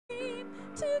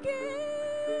Together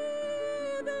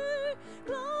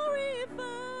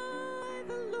glorify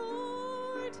the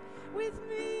Lord with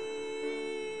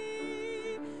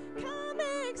me. Come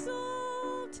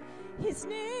exalt his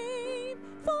name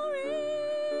forever.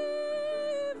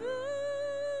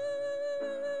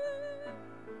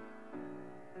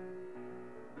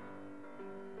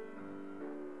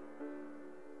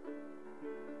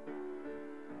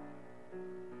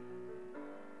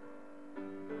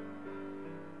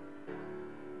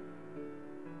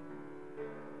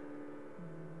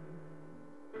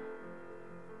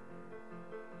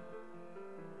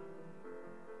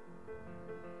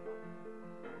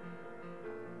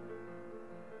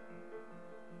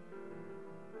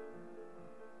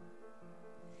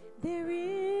 There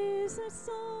is a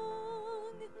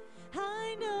song,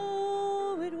 I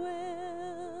know it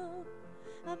well,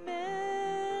 a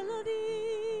melody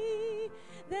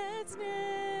that's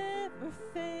never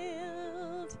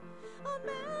failed, on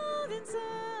mountains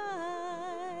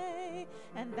high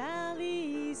and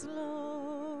valleys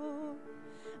low.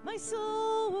 My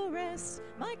soul will rest,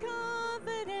 my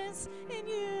confidence in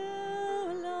you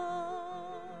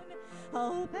alone.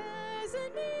 Hope has a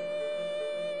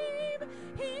name,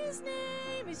 his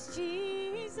name is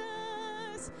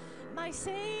Jesus. My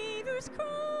Savior's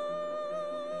cross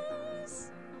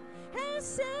has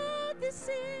set the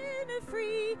sinner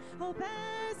free. Hope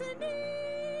has a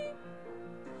name,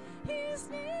 his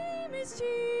name is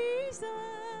Jesus.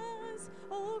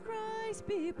 Oh, Christ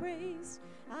be praised,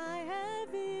 I have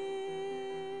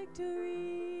victory.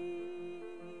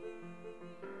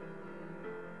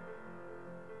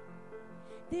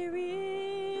 There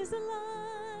is a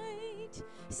light,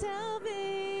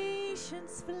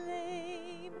 salvation's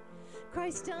flame,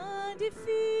 Christ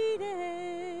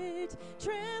undefeated,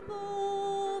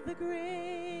 trample the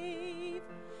grave.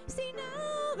 See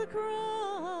now the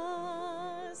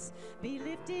cross be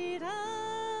lifted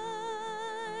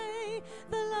high.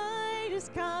 The light has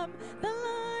come, the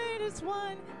light is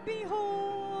won.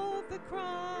 Behold the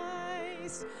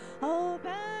Christ. Hope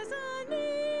has a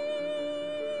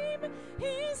name,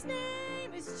 his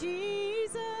name is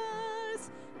Jesus.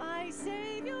 My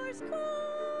Savior's cross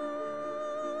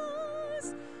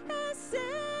has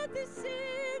set the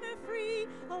sinner free.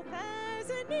 Hope has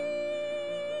a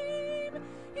name,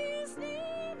 his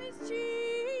name is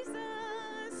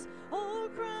Jesus. Oh,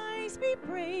 Christ be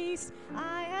praised,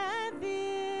 I have victory.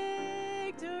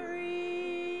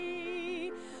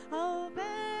 Hope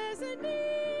has a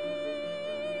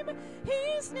name,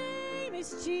 his name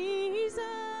is Jesus.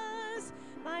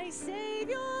 My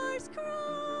Savior's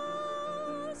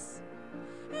cross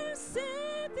has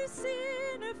set the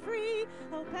sinner free.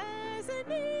 Hope has a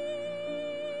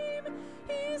name,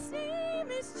 his name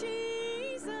is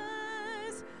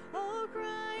Jesus. Oh,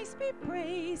 Christ be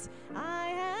praised, I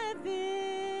have victory.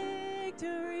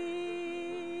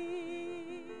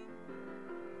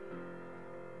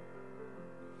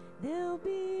 There'll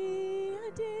be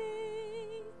a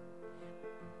day,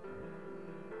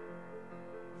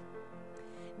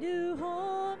 new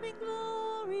home in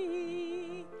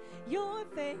glory, your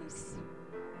face,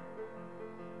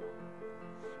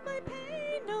 my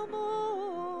pain no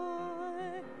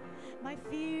more, my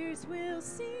fears will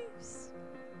cease.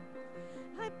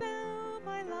 I bow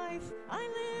my life, I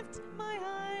lift my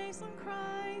eyes on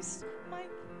Christ,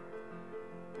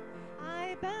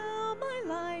 I bow my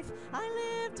life, I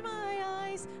lift my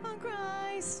eyes on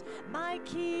Christ, my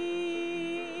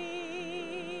King.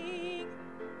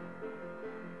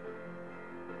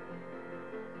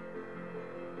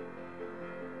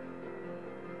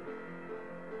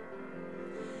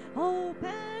 Hope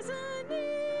has a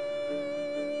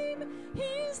name,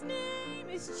 his name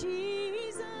is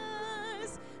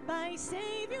Jesus. My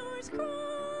Savior's cross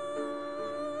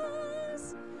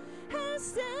has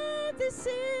set the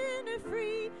sinner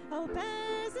free. Hope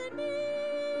has a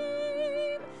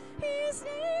name, his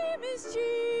name is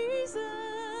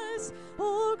Jesus.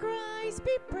 Oh, Christ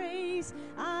be praised,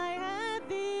 I have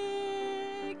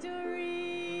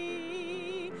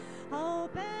victory.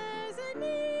 Hope has a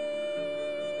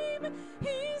name,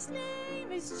 his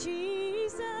name is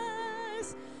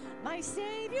Jesus. My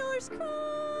Savior's cross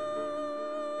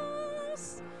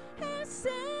has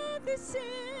set the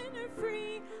sinner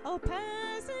free. Hope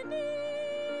has a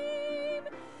name,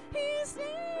 his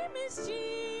name is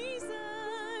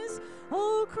Jesus.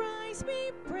 Oh, Christ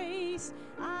be praised,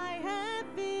 I have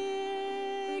victory.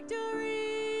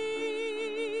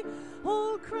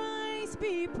 Oh, Christ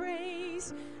be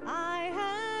praised, I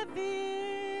have victory.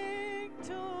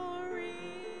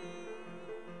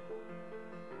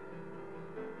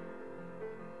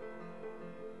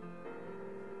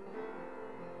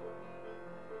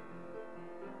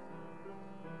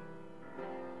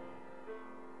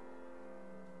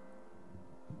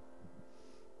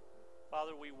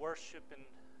 Father, we worship and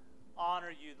honor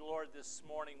you, Lord, this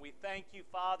morning. We thank you,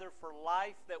 Father, for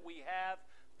life that we have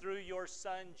through your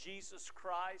Son, Jesus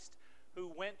Christ,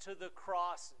 who went to the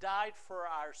cross, died for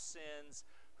our sins,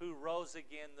 who rose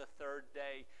again the third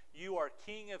day. You are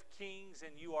King of kings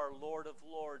and you are Lord of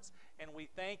lords. And we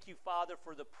thank you, Father,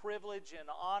 for the privilege and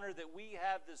honor that we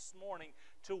have this morning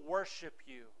to worship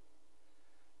you,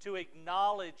 to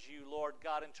acknowledge you, Lord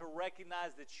God, and to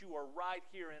recognize that you are right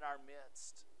here in our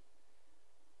midst.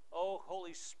 Oh,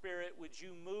 Holy Spirit, would you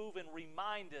move and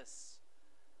remind us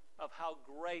of how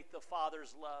great the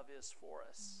Father's love is for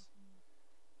us?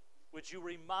 Would you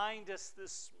remind us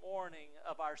this morning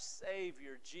of our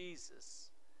Savior,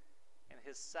 Jesus, and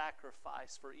his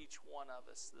sacrifice for each one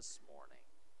of us this morning?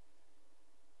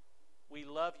 We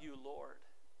love you, Lord.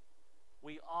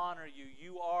 We honor you.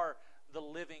 You are the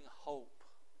living hope.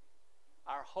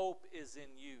 Our hope is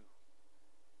in you.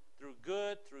 Through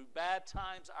good, through bad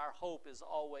times, our hope is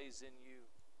always in you.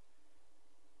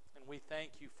 And we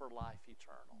thank you for life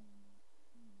eternal.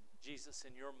 Jesus,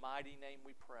 in your mighty name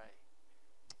we pray.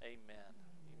 Amen.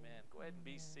 Amen. Go ahead and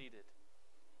be seated.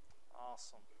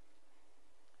 Awesome.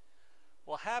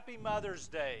 Well, happy Mother's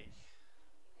Day.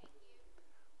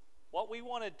 What we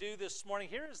want to do this morning,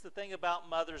 here's the thing about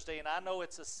Mother's Day, and I know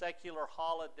it's a secular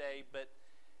holiday, but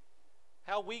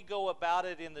how we go about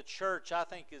it in the church, I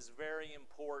think, is very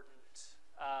important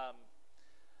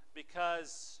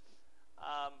because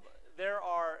there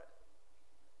are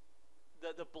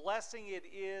the blessing it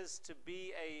is to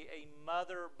be a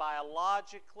mother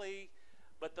biologically,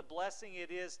 but the blessing it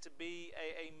is to be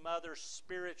a mother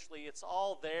spiritually. It's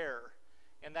all there,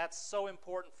 and that's so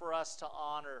important for us to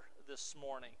honor this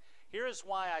morning. Here is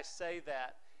why I say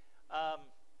that.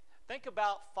 Think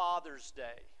about Father's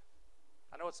Day.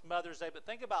 I know it's Mother's Day, but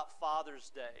think about Father's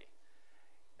Day.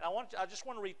 And I just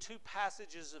want to read two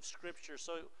passages of Scripture.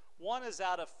 So one is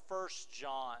out of 1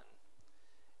 John.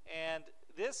 And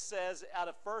this says out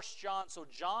of 1 John, so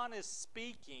John is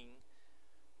speaking,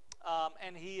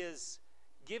 and he is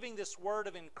giving this word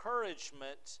of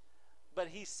encouragement, but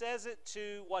he says it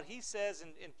to what he says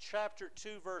in chapter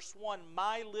 2, verse 1,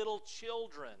 "My little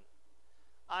children,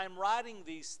 I am writing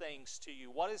these things to you."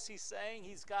 What is he saying?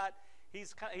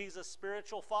 He's a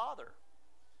spiritual father,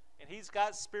 and he's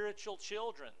got spiritual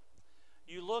children.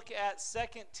 You look at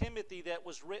 2 Timothy that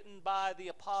was written by the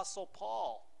Apostle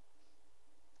Paul.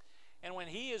 And when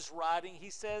he is writing, he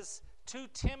says, "To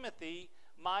Timothy,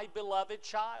 my beloved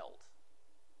child."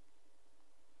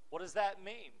 What does that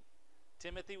mean?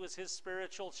 Timothy was his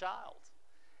spiritual child.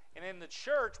 And in the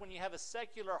church, when you have a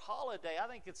secular holiday, I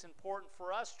think it's important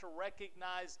for us to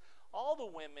recognize all the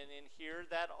women in here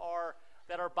that are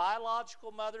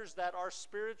biological mothers, that are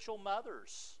spiritual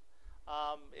mothers.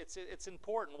 It's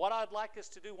important. What I'd like us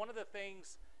to do, one of the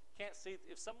things, can't see,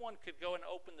 if someone could go and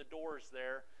open the doors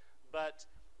there, but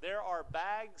there are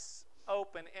bags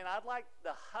open, and I'd like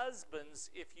the husbands,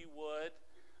 if you would,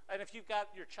 and if you've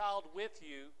got your child with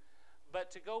you, but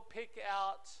to go pick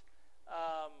out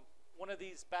one of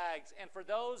these bags. And for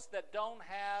those that don't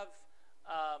have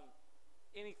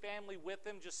any family with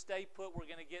them, just stay put. We're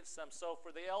going to get some. So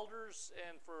for the elders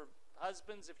and for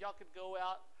husbands, if y'all could go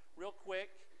out real quick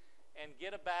and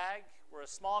get a bag. We're a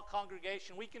small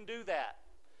congregation. We can do that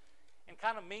and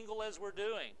kind of mingle as we're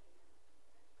doing.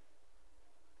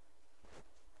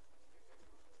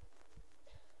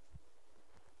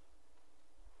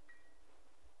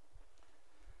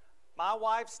 My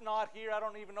wife's not here. I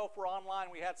don't even know if we're online.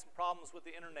 We had some problems with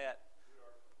the internet.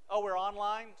 Oh, we're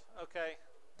online? Okay.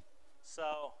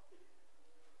 So,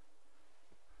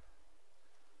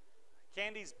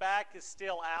 Candy's back is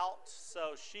still out,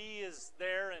 so she is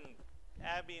there, and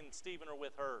Abby and Stephen are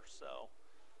with her, so.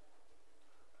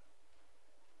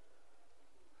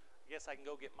 I guess I can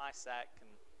go get my sack and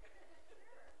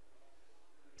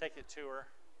take it to her,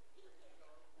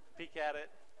 peek at it.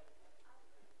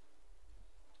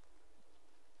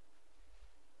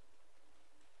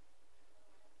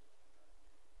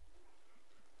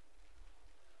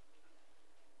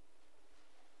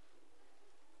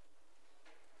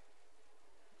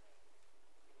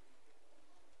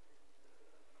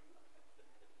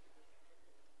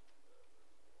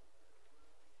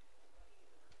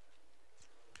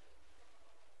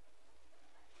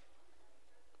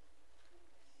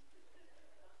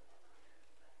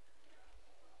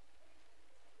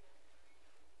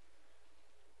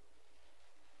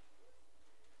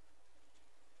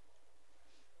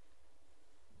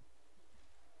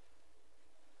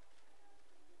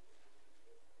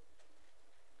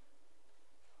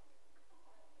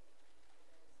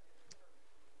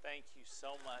 Thank you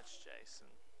so much, Jason.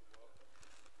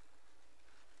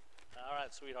 All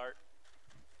right, sweetheart.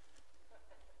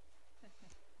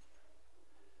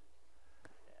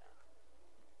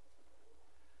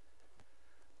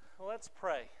 Let's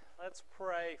pray. Let's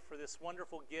pray for this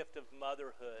wonderful gift of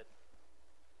motherhood.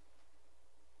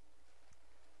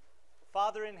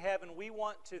 Father in heaven, we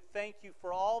want to thank you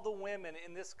for all the women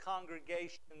in this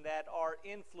congregation that are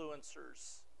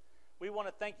influencers. We want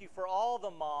to thank you for all the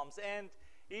moms and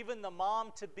even the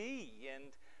mom-to-be. And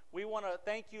we want to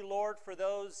thank you, Lord, for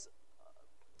those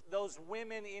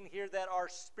women in here that are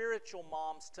spiritual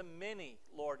moms to many,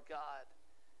 Lord God.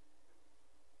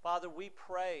 Father, we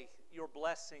pray your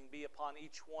blessing be upon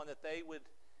each one, that they would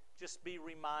just be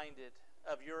reminded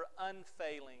of your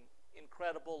unfailing,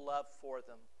 incredible love for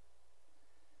them.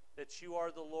 That you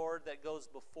are the Lord that goes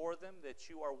before them, that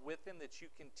you are with them, that you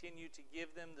continue to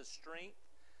give them the strength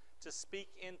to speak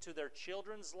into their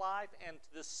children's life and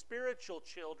to the spiritual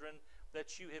children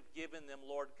that you have given them,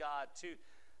 Lord God,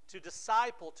 to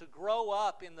disciple, to grow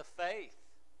up in the faith.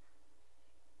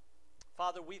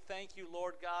 Father, we thank you,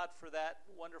 Lord God, for that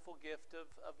wonderful gift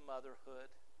of motherhood,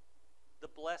 the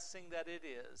blessing that it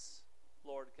is,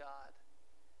 Lord God.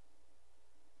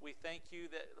 We thank you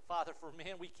that, Father, for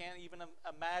men, we can't even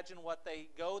imagine what they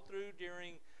go through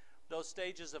during those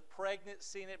stages of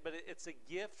pregnancy, but it's a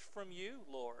gift from you,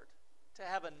 Lord, to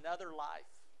have another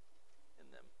life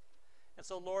in them. And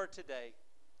so, Lord, today,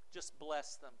 just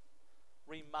bless them.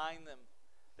 Remind them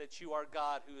that you are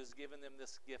God who has given them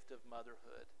this gift of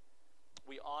motherhood.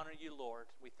 We honor you, Lord.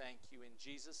 We thank you. In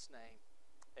Jesus' name,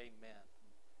 amen.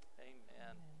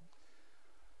 Amen.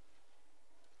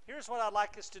 Here's what I'd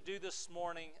like us to do this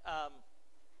morning,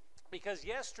 because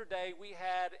yesterday we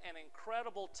had an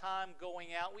incredible time going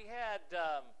out. We had,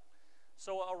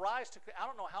 so Arise to, I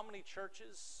don't know how many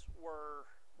churches were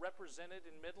represented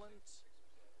in Midland.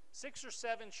 6 or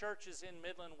 7 churches in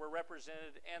Midland were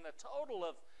represented, and a total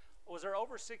of, was there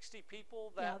over 60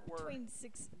 people that were?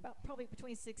 Probably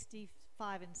between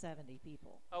 65 and 70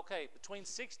 people. Okay, between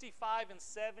 65 and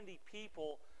 70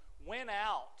 people went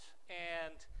out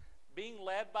and, being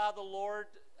led by the Lord,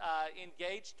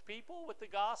 engaged people with the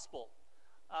gospel.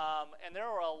 And there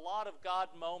are a lot of God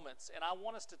moments, and I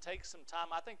want us to take some time.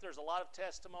 I think there's a lot of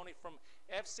testimony from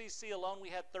FCC alone. We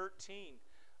had 13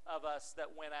 of us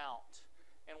that went out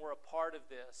and were a part of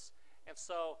this. And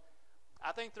so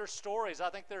I think there's stories. I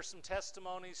think there's some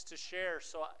testimonies to share.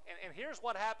 So, and here's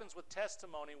what happens with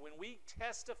testimony. When we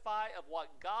testify of what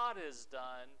God has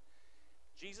done,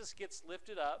 Jesus gets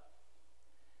lifted up,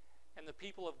 and the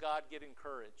people of God get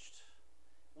encouraged.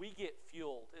 We get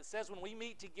fueled. It says when we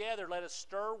meet together, let us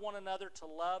stir one another to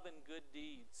love and good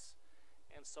deeds.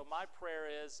 And so my prayer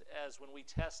is, as when we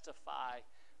testify,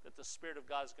 that the Spirit of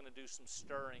God is going to do some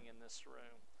stirring in this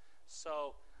room.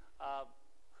 So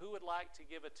who would like to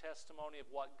give a testimony of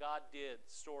what God did?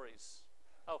 Stories.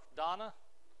 Oh, Donna?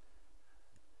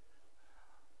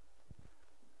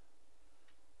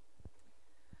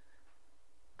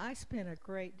 I spent a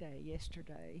great day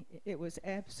yesterday. It was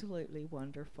absolutely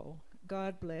wonderful.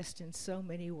 God blessed in so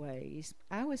many ways.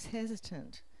 I was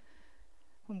hesitant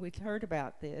when we heard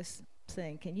about this,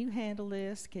 saying, can you handle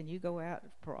this? Can you go out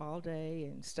for all day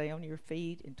and stay on your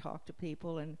feet and talk to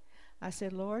people? And I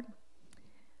said, Lord,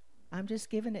 I'm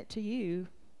just giving it to you.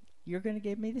 You're going to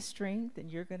give me the strength, and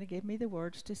you're going to give me the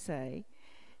words to say.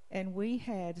 And we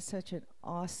had such an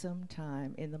awesome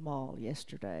time in the mall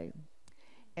yesterday.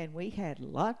 And we had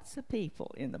lots of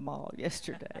people in the mall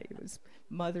yesterday. It was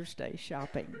Mother's Day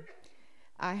shopping.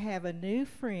 I have a new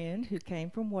friend who came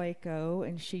from Waco,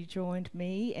 and she joined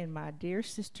me and my dear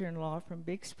sister-in-law from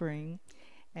Big Spring,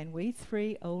 and we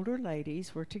 3 older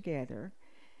ladies were together,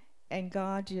 and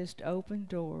God just opened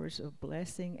doors of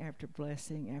blessing after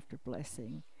blessing after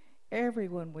blessing.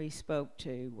 Everyone we spoke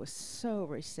to was so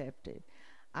receptive.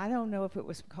 I don't know if it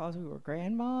was because we were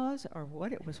grandmas or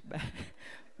what it was about,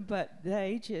 but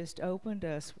they just opened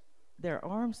their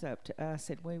arms up to us,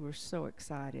 and we were so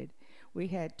excited. We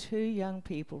had 2 young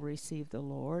people receive the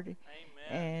Lord.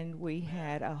 Amen. And we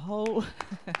had a whole...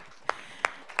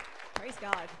 Praise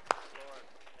God. Lord,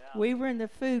 yeah. We were in the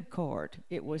food court.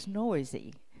 It was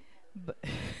noisy, but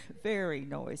very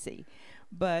noisy.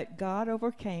 But God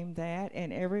overcame that,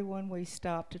 and everyone we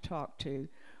stopped to talk to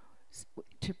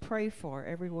pray for,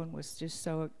 everyone was just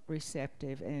so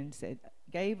receptive and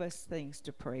gave us things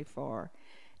to pray for.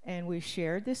 And we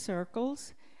shared the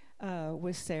circles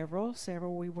with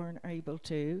several we weren't able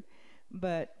to,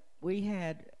 but we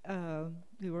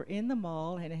were in the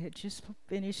mall, and I had just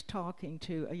finished talking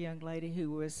to a young lady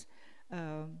who was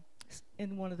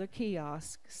in one of the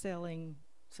kiosks selling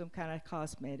some kind of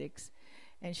cosmetics,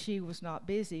 and she was not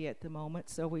busy at the moment,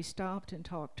 so we stopped and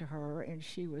talked to her, and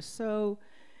she was so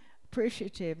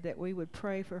appreciative that we would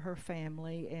pray for her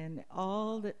family, and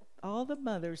all the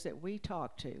mothers that we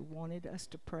talked to wanted us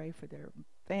to pray for their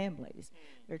families,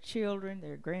 their children,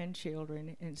 their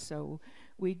grandchildren. And so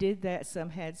we did that. Some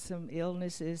had some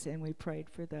illnesses, and we prayed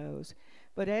for those.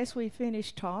 But as we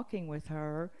finished talking with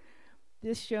her,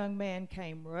 this young man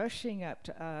came rushing up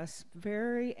to us,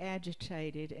 very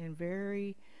agitated and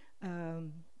very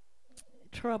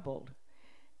troubled.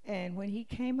 And when he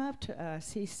came up to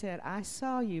us, he said, "I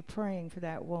saw you praying for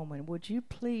that woman. Would you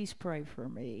please pray for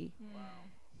me?" Wow.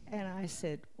 And I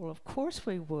said, "Well, of course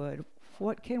we would.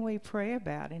 What can we pray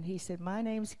about?" And he said, "My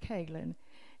name's Kaylin,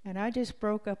 and I just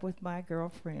broke up with my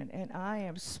girlfriend, and I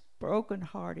am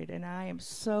brokenhearted, and I am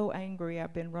so angry.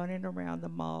 I've been running around the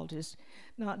mall just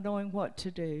not knowing what to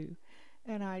do."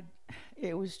 And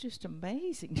it was just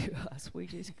amazing to us. We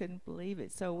just couldn't believe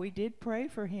it. So we did pray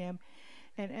for him.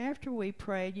 And after we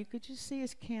prayed, you could just see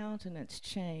his countenance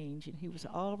change, and he was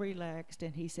all relaxed.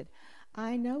 And he said,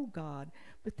 "I know God,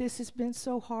 but this has been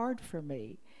so hard for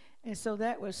me." And so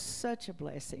that was such a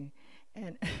blessing.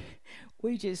 And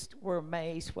we just were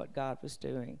amazed what God was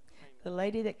doing. The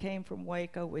lady that came from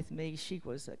Waco with me, she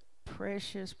was a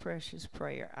precious, precious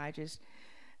prayer. I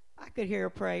could hear her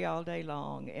pray all day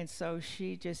long. And so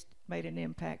she just made an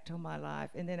impact on my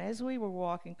life. And then as we were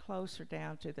walking closer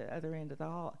down to the other end of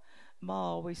the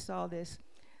mall, we saw this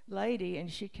lady,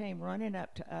 and she came running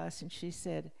up to us, and she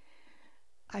said,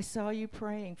 "I saw you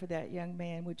praying for that young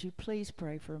man. Would you please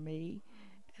pray for me?"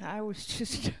 And I was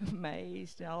just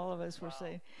amazed, and all of us were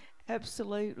saying,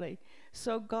 "Absolutely."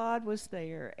 So God was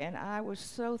there, and I was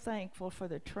so thankful for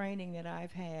the training that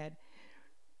I've had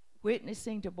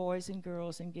witnessing to boys and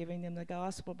girls and giving them the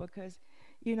gospel, because,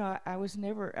 you know, I was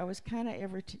kind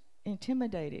of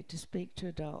intimidated to speak to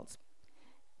adults.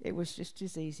 It was just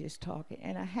as easy as talking.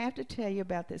 And I have to tell you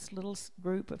about this little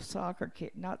group of flag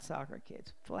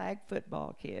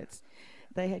football kids.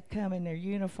 They had come in their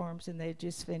uniforms, and they had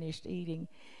just finished eating,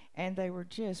 and they were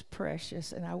just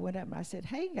precious. And I went up and I said,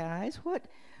 "Hey guys, what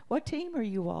team are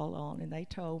you all on?" And they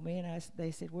told me, and they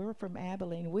said, "We're from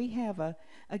Abilene. We have a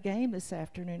game this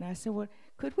afternoon." I said, "Well,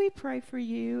 could we pray for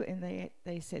you?" And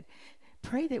they said,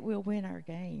 "Pray that we'll win our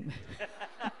game."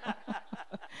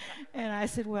 And I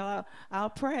said, "Well, I'll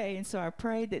pray." And so I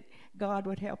prayed that God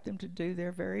would help them to do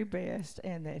their very best,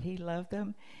 and that He loved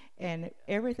them. And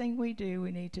everything we do,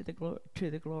 we need to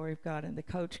the glory of God. And the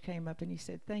coach came up and he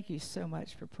said, "Thank you so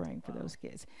much for praying for those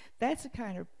kids." That's the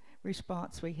kind of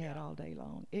response we had all day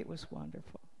long. It was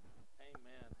wonderful.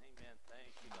 Amen. Amen.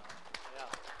 Thank you, Donna.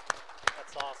 Yeah,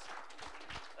 that's awesome.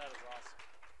 That is awesome.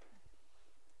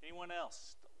 Anyone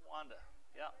else? Wanda.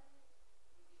 Yeah.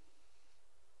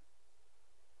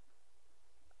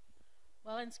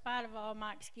 Well, in spite of all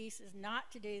my excuses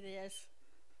not to do this,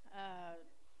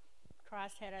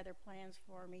 Christ had other plans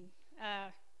for me.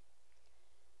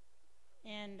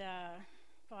 And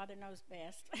Father knows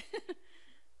best.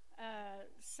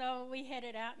 So we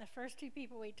headed out, and the first two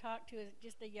people we talked to is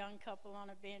just a young couple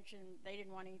on a bench, and they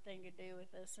didn't want anything to do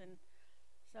with us. And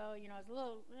so, you know, it's a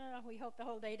little, we hope the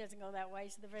whole day doesn't go that way.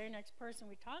 So the very next person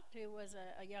we talked to was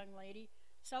a young lady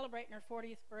celebrating her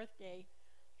 40th birthday.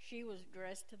 She was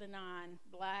dressed to the nine,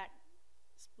 black,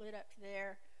 split up to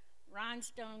there,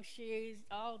 rhinestone shoes,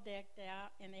 all decked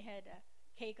out, and they had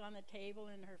a cake on the table,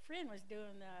 and her friend was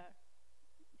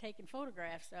taking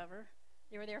photographs of her.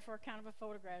 They were there for kind of a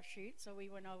photograph shoot, so we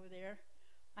went over there.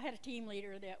 I had a team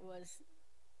leader that was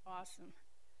awesome,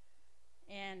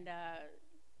 and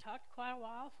talked quite a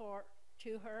while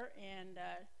to her, and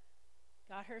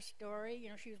got her story. You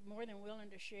know, she was more than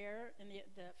willing to share, and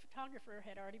the photographer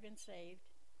had already been saved.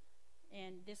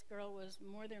 And this girl was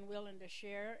more than willing to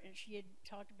share, and she had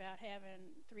talked about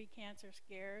having 3 cancer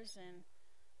scares and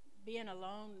being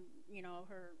alone, you know,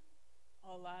 her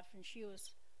whole life. And she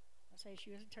was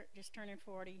just turning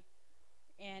 40,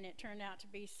 and it turned out to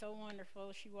be so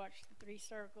wonderful. She watched the 3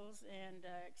 circles and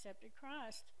accepted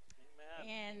Christ.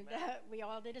 Amen. And we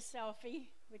all did a selfie,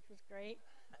 which was great.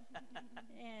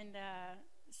 And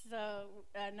so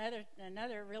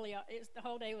another really, the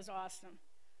whole day was awesome.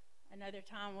 Another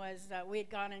time was we had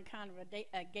gone in kind of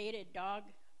a gated dog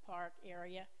park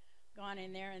area, gone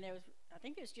in there, and I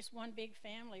think it was just one big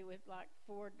family with like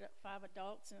 4 to 5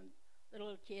 adults and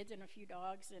little kids and a few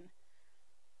dogs. And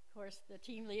of course, the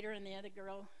team leader and the other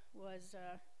girl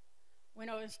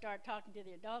went over and started talking to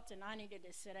the adults, and I needed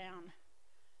to sit down.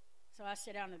 So I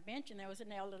sat down on the bench, and there was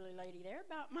an elderly lady there,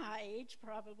 about my age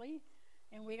probably,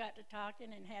 and we got to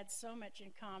talking and had so much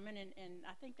in common, and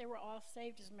I think they were all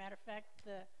saved. As a matter of fact,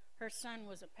 her son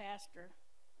was a pastor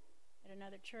at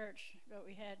another church, but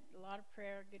we had a lot of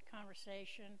prayer, good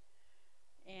conversation.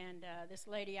 And this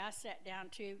lady I sat down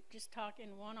to, just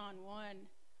talking one-on-one,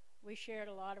 we shared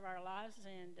a lot of our lives,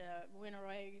 and went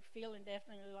away feeling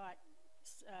definitely like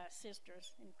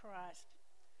sisters in Christ.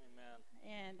 Amen.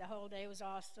 And the whole day was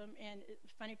awesome. And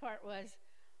the funny part was,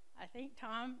 I think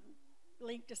Tom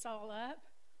linked us all up.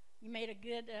 You made a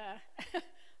good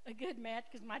a good match,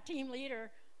 because my team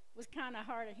leader was kind of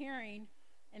hard of hearing,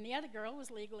 and the other girl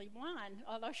was legally blind,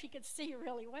 although she could see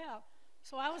really well.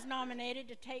 So I was nominated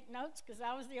to take notes because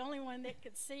I was the only one that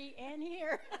could see and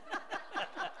hear.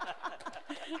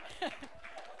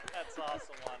 That's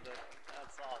awesome, Wanda.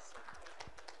 That's awesome.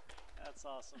 That's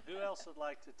awesome. Who else would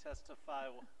like to testify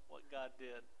what God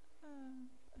did?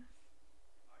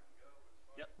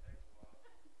 Yep.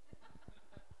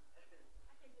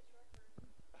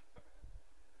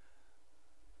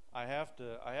 I have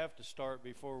to start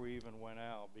before we even went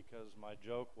out, because my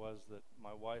joke was that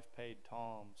my wife paid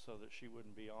Tom so that she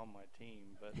wouldn't be on my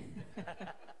team. But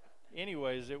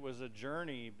anyways, it was a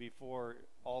journey before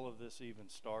all of this even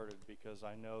started, because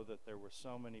I know that there were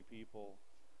so many people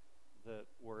that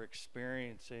were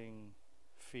experiencing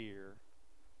fear,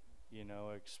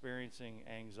 experiencing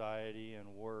anxiety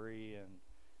and worry,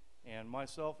 and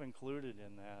myself included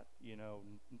in that,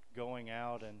 going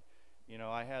out. And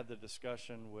I had the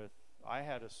discussion with, I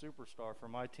had a superstar for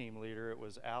my team leader. It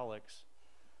was Alex,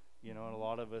 and a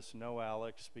lot of us know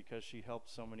Alex because she helped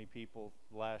so many people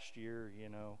last year,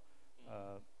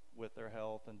 with their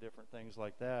health and different things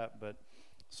like that. But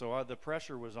so the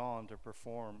pressure was on to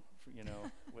perform,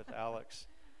 with Alex.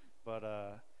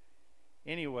 But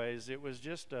anyways, it was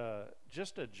just a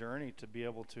journey to be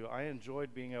able to, I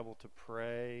enjoyed being able to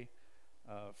pray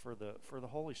for the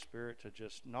Holy Spirit to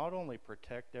just not only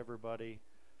protect everybody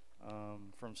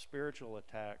from spiritual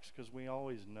attacks, because we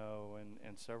always know,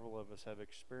 and several of us have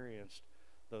experienced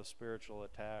those spiritual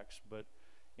attacks, but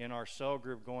in our cell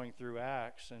group going through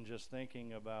Acts and just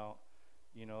thinking about,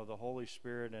 the Holy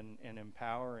Spirit and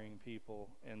empowering people.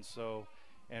 And so,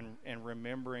 and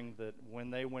remembering that when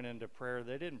they went into prayer,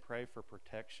 they didn't pray for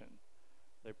protection.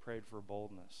 They prayed for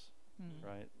boldness,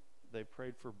 right? They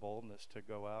prayed for boldness to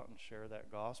go out and share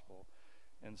that gospel.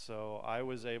 And so I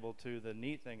was able to, the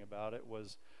neat thing about it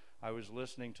was I was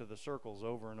listening to the circles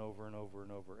over and over and over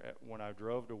and over. When I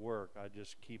drove to work, I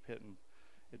just keep hitting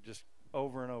it just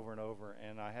over and over and over.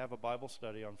 And I have a Bible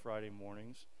study on Friday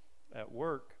mornings at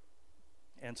work.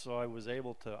 And so I was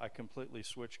able to, I completely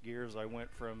switched gears. I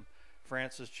went from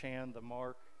Francis Chan, the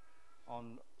Mark,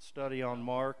 on study on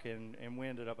Mark, and we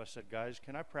ended up, I said, guys,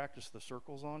 can I practice the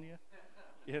circles on you?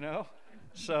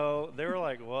 So they were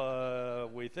like, well,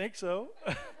 we think so.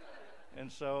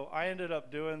 And so I ended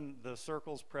up doing the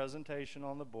circles presentation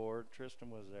on the board.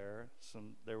 Tristan was there.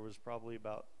 There was probably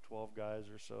about 12 guys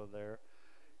or so there.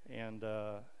 And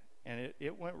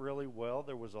it went really well.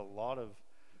 There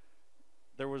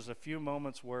was a few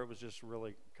moments where it was just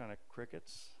really kind of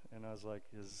crickets. And I was like,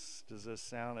 does this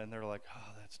sound? And they're like,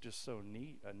 oh, that's just so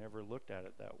neat. I never looked at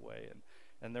it that way.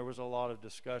 And there was a lot of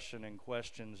discussion and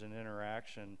questions and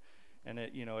interaction. And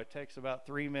it takes about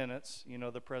 3 minutes,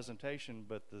 the presentation,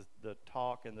 but the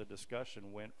talk and the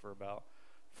discussion went for about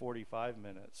 45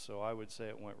 minutes. So I would say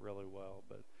it went really well.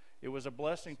 But it was a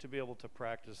blessing to be able to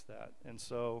practice that. And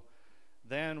so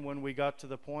then when we got to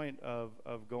the point of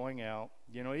going out,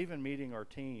 even meeting our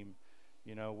team,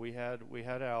 we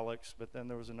had Alex, but then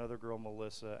there was another girl,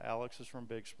 Melissa. Alex is from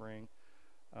Big Spring.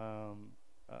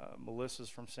 Melissa's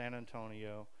from San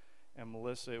Antonio. And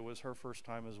Melissa, it was her first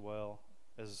time as well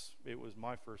as it was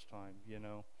my first time,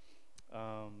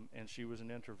 and she was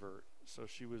an introvert. So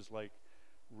she was like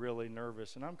really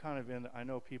nervous. And I'm kind of I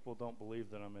know people don't believe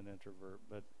that I'm an introvert,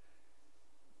 but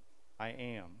I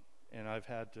am. And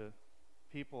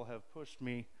people have pushed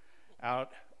me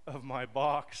out of my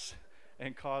box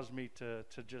and caused me to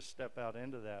just step out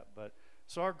into that. But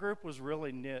so our group was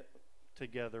really knit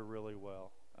together really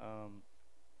well.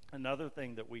 Another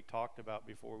thing that we talked about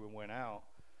before we went out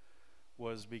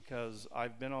was, because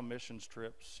I've been on missions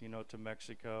trips, to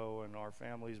Mexico, and our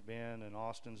family's been, and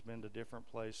Austin's been to different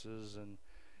places,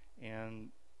 and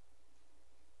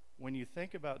when you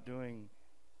think about doing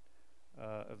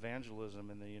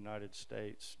evangelism in the United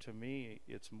States, to me,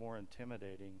 it's more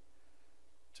intimidating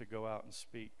to go out and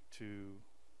speak to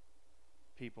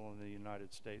people in the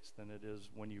United States than it is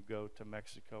when you go to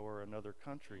Mexico or another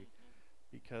country,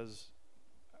 because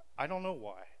I don't know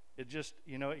why. It just,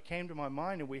 it came to my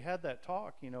mind, and we had that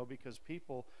talk, because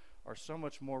people are so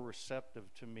much more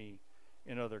receptive to me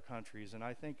in other countries. And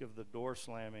I think of the door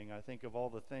slamming. I think of all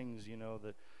the things,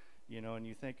 that, and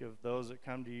you think of those that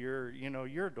come to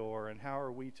your door, and how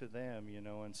are we to them,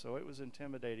 and so it was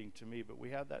intimidating to me. But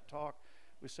we had that talk.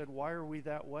 We said, why are we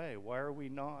that way? Why are we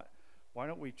not? Why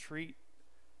don't we treat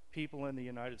people in the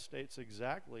United States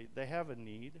exactly? They have a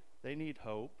need. They need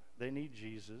hope.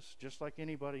 Jesus just like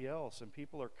anybody else, and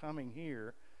people are coming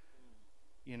here,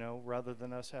 rather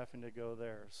than us having to go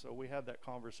there. So we had that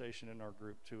conversation in our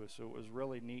group too. So it was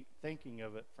really neat thinking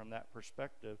of it from that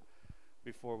perspective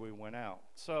before we went out.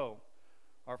 So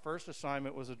our first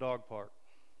assignment was a dog park.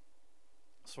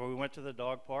 So we went to the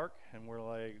dog park, and we're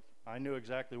like, I knew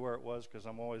exactly where it was because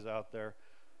I'm always out there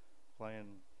playing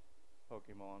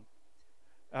Pokemon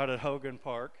out at Hogan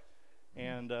Park.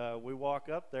 And we walk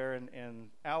up there, and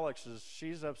Alex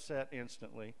she's upset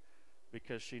instantly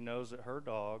because she knows that her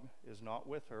dog is not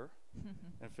with her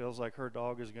and feels like her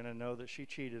dog is going to know that she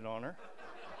cheated on her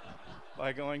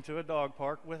by going to a dog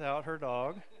park without her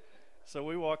dog. So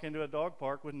we walk into a dog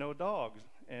park with no dogs,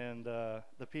 and the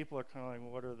people are kind of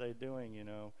like, what are they doing,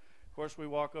 Of course, we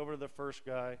walk over to the first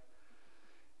guy,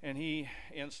 and he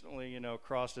instantly,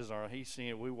 crossed his arm. He's seen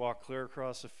it. We walk clear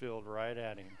across the field right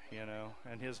at him,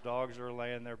 and his dogs are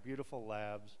laying there, beautiful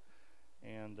labs,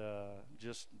 and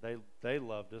just they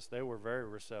loved us. They were very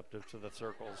receptive to the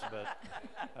circles,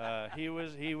 but he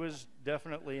was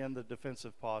definitely in the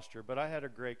defensive posture. But I had a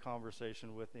great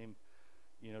conversation with him,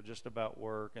 just about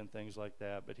work and things like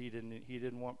that. But he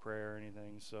didn't want prayer or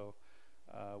anything, so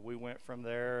we went from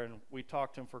there, and we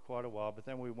talked to him for quite a while. But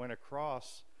then we went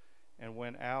across and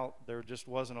went out. There just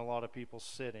wasn't a lot of people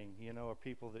sitting, or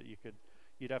people that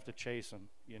you'd have to chase them.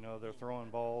 They're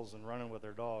throwing balls and running with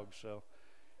their dogs. So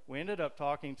we ended up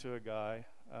talking to a guy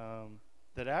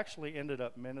that actually ended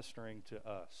up ministering to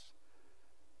us.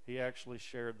 He actually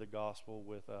shared the gospel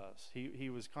with us. He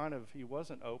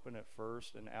wasn't open at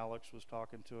first, and Alex was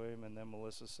talking to him, and then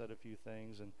Melissa said a few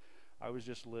things, and I was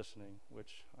just listening,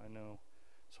 which I know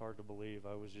it's hard to believe.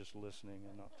 I was just listening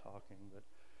and not talking. But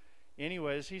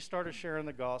anyways, he started sharing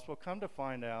the gospel. Come to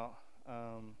find out,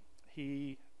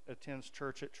 he attends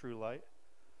church at True Light,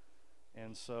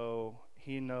 and so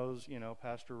he knows,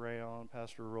 Pastor Rayon,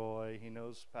 Pastor Roy. He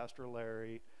knows Pastor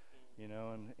Larry,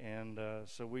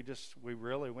 so we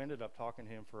ended up talking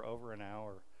to him for over an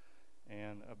hour,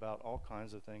 and about all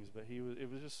kinds of things. But it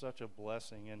was just such a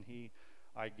blessing, and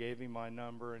I gave him my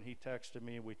number, and he texted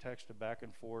me. We texted back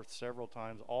and forth several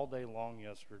times all day long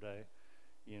yesterday,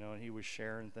 and he was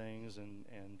sharing things, and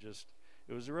just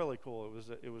it was really cool.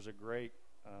 It was a great,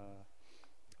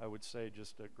 I would say,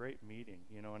 just a great meeting,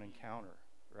 an encounter,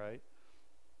 right?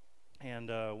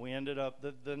 And we ended up,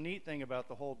 the neat thing about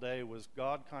the whole day was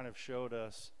God kind of showed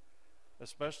us,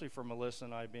 especially for Melissa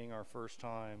and I being our first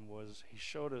time, was he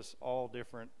showed us all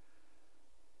different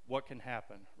what can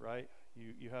happen, right?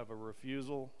 You have a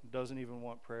refusal, doesn't even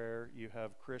want prayer. You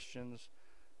have Christians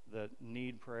that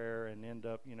need prayer and end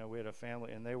up, we had a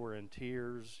family, and they were in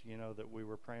tears, that we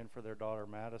were praying for their daughter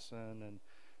Madison,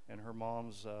 and her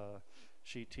mom's,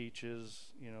 she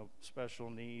teaches, special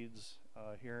needs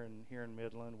here in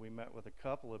Midland. We met with a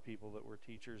couple of people that were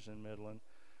teachers in Midland,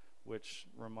 which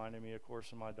reminded me, of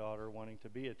course, of my daughter wanting to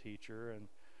be a teacher,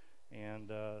 and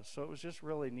so it was just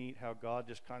really neat how God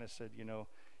just kind of said,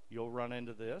 you'll run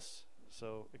into this,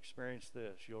 so experience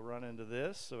this. You'll run into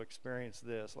this, so experience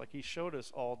this. Like he showed us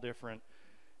all different.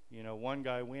 One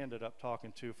guy we ended up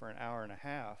talking to for an hour and a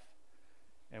half,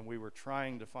 and we were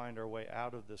trying to find our way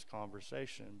out of this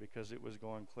conversation because it was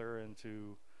going clear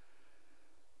into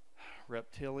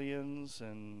reptilians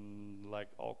and like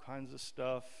all kinds of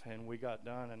stuff. And we got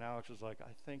done, and Alex was like,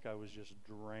 I think I was just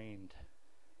drained,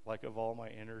 like, of all my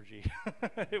energy.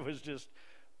 It was just,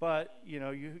 but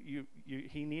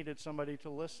he needed somebody to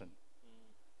listen,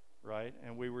 right?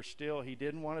 And he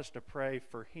didn't want us to pray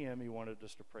for him. He wanted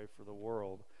us to pray for the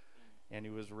world. And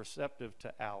he was receptive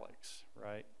to Alex,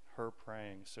 right? Her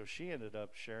praying. So she ended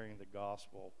up sharing the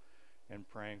gospel and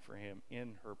praying for him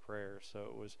in her prayer.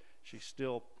 So she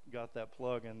still got that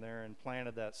plug in there and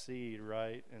planted that seed,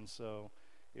 right? And so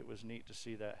it was neat to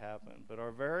see that happen. But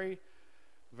our very,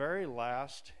 very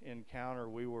last encounter,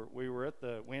 we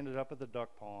ended up at the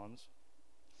duck ponds.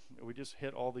 We just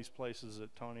hit all these places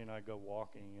that Tony and I go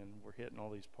walking, and we're hitting all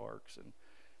these parks. And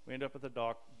we ended up at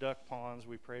the duck ponds.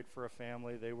 We prayed for a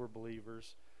family. They were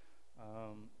believers.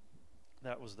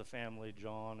 That was the family,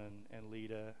 John and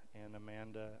Lita and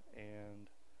Amanda and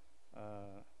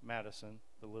Madison,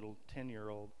 the little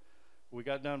 10-year-old. We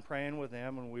got done praying with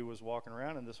them, and we was walking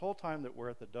around. And this whole time that we're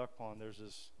at the duck pond, there's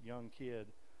this young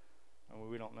kid. I mean,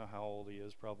 we don't know how old he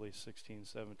is, probably 16,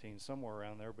 17, somewhere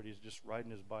around there. But he's just riding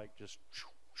his bike, just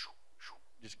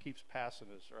keeps passing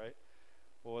us, right?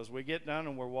 Well, as we get done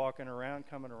and we're walking around,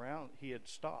 coming around, he had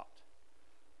stopped.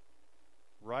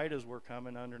 Right as we're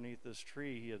coming underneath this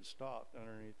tree, he had stopped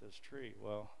underneath this tree.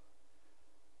 Well,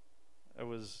 it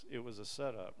was a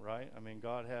setup, right? I mean,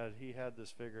 he had this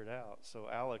figured out. So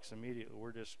Alex immediately,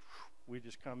 we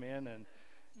just come in,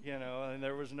 you know, and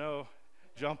there was no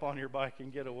jump on your bike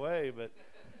and get away, but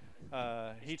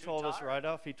he told us right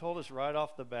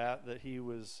off the bat that he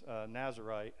was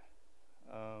Nazarite,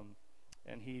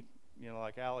 and he, you know,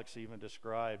 like Alex even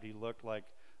described, he looked like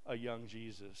a young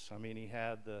Jesus. I mean, he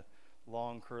had the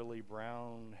long curly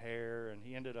brown hair, and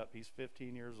he's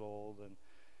 15 years old,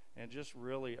 and just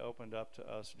really opened up to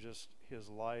us just his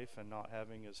life and not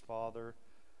having his father,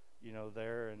 you know,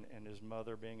 there, and his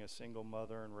mother being a single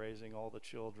mother and raising all the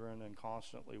children and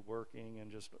constantly working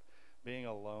and just being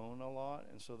alone a lot.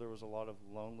 And so there was a lot of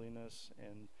loneliness,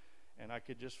 and I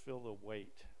could just feel the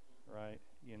weight, right,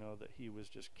 you know, that he was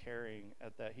just carrying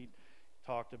at that. He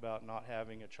talked about not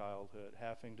having a childhood,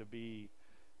 having to be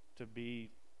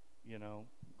you know,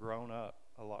 grown up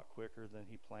a lot quicker than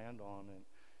he planned on,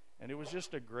 and it was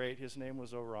just his name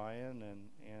was Orion,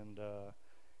 and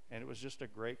it was just a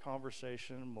great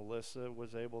conversation. Melissa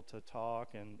was able to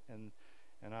talk, and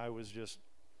I was just,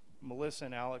 Melissa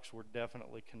and Alex were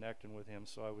definitely connecting with him,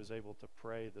 so I was able to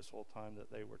pray this whole time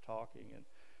that they were talking,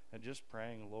 and just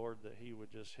praying, Lord, that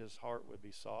his heart would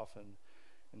be softened.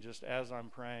 And just as I'm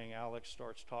praying, Alex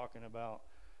starts talking about,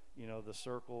 you know, the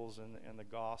circles and the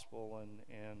gospel,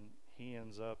 and he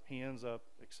ends up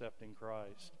accepting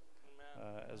Christ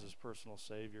as his personal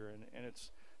Savior. And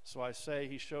it's, so I say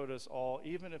he showed us all,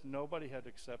 even if nobody had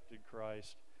accepted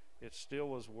Christ, it still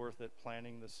was worth it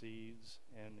planting the seeds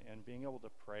and being able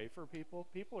to pray for people.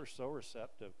 People are so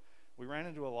receptive. We ran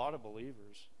into a lot of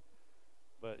believers,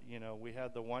 but, you know, we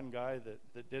had the one guy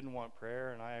that didn't want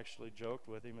prayer, and I actually joked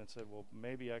with him and said, well,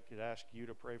 maybe I could ask you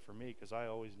to pray for me, because I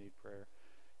always need prayer,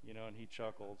 you know, and he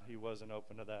chuckled. He wasn't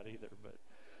open to that either, but,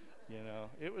 you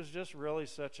know, it was just really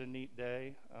such a neat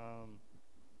day.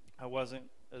 I wasn't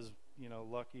as, you know,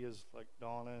 lucky as like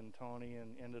Donna and Tony,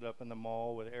 and ended up in the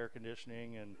mall with air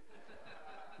conditioning, and,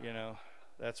 you know,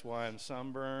 that's why I'm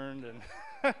sunburned, and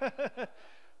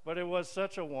but it was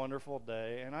such a wonderful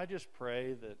day. And I just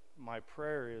pray that, my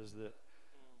prayer is that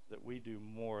we do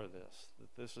more of this,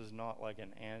 that this is not like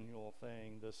an annual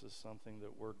thing. This is something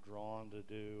that we're drawn to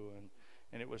do,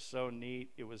 and it was so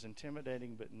neat. It was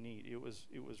intimidating but neat. It was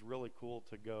really cool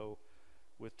to go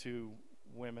with two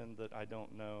women that I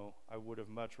don't know. I would have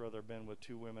much rather been with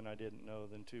two women I didn't know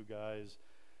than two guys.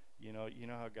 You know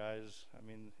how guys, I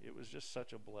mean, it was just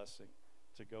such a blessing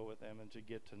to go with them and to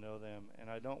get to know them. And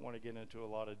I don't want to get into a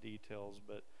lot of details,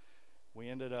 but we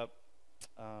ended up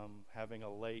having a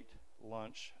late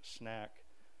lunch snack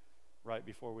right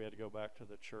before we had to go back to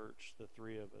the church, the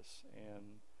three of us.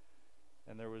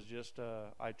 And there was just,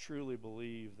 I truly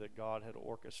believe that God had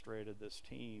orchestrated this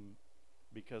team,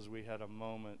 because we had a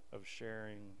moment of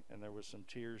sharing, and there was some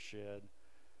tears shed,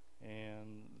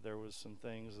 and there was some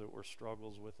things that were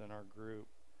struggles within our group,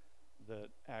 that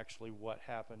actually what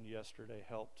happened yesterday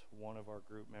helped one of our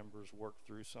group members work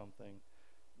through something,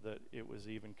 that it was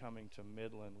even coming to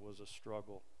Midland was a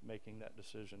struggle, making that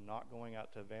decision, not going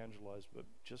out to evangelize, but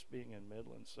just being in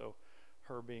Midland. So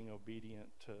her being obedient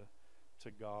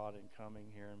to God and coming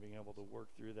here and being able to work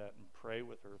through that and pray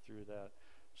with her through that.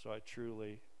 So I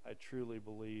truly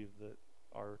believe that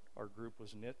our group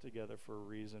was knit together for a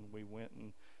reason. We went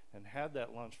and had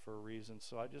that lunch for a reason.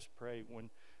 So I just pray,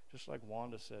 when, just like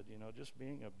Wanda said, you know, just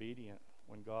being obedient.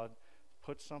 When God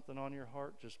puts something on your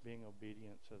heart, just being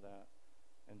obedient to that,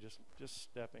 and just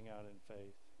stepping out in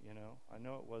faith, you know. I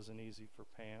know it wasn't easy for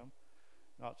Pam,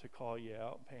 not to call you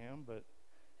out, Pam, but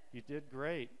you did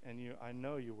great, and I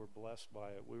know you were blessed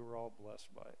by it. We were all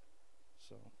blessed by it.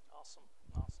 So Awesome.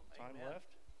 Time Amen. left?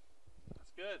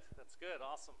 That's good.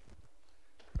 Awesome.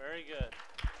 Very good.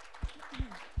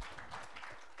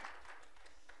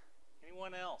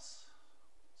 Anyone else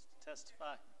to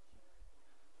testify?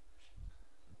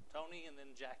 Tony and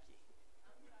then Jackie.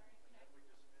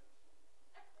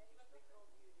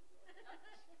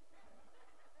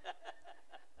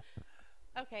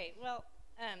 Okay, well,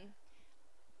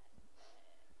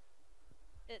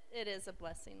 it is a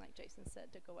blessing, like Jason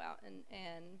said, to go out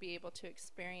and be able to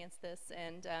experience this.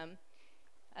 And oh,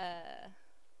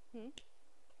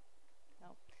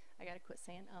 I gotta quit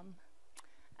saying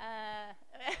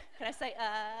can I say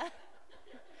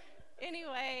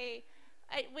anyway,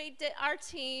 we did our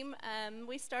team.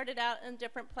 We started out in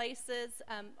different places.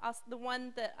 Also, the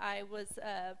one that I was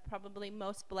probably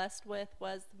most blessed with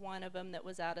was one of them that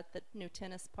was out at the new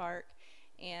tennis park,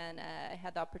 and I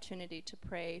had the opportunity to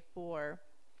pray for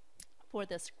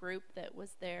this group that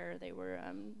was there. They were,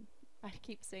 I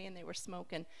keep saying they were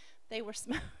smoking. They were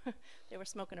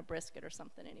smoking a brisket or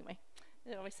something. Anyway,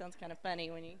 it always sounds kind of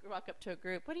funny when you walk up to a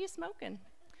group. What are you smoking?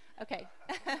 Okay.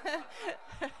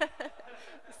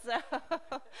 So,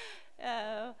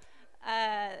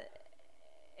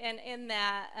 and in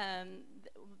that,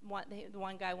 the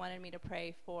one guy wanted me to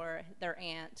pray for their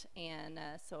aunt, and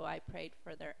so I prayed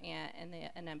for their aunt,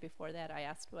 and then before that I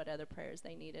asked what other prayers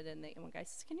they needed, and one guy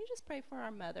says, can you just pray for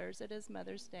our mothers? It is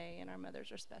Mother's Day, and our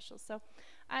mothers are special. So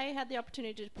I had the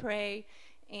opportunity to pray,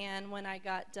 and when I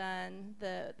got done,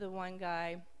 the one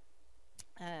guy,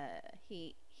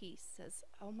 he says,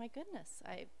 oh my goodness,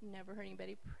 I've never heard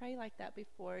anybody pray like that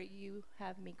before. You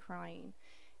have me crying.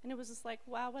 And it was just like,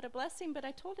 wow, what a blessing. But I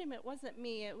told him it wasn't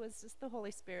me. It was just the Holy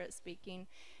Spirit speaking.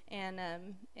 And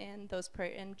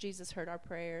Jesus heard our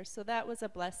prayers. So that was a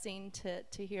blessing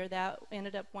to hear that.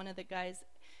 Ended up one of the guys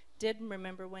did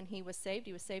remember when he was saved.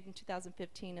 He was saved in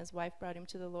 2015. His wife brought him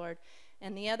to the Lord.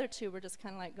 And the other two were just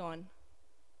kind of like going,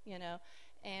 you know.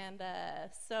 And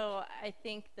so I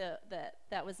think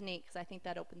that was neat, because I think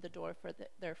that opened the door for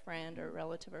their friend or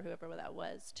relative or whoever that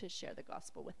was to share the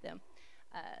gospel with them.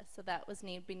 So that was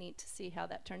neat. It'd be neat to see how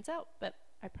that turns out, but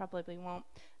I probably won't,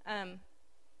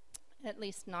 at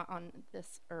least not on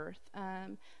this earth.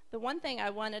 The one thing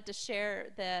I wanted to share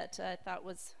that I thought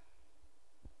was,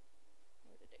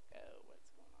 where did it go? What's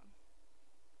going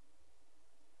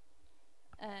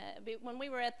on? When we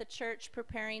were at the church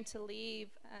preparing to leave,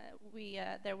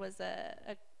 there was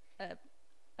a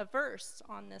verse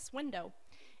on this window,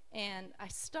 and I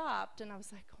stopped and I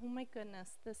was like, oh my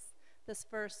goodness, this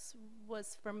verse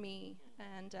was for me,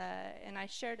 and I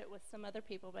shared it with some other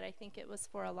people, but I think it was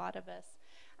for a lot of us.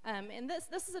 And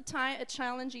this is a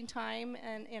challenging time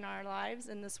in our lives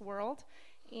in this world,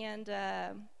 and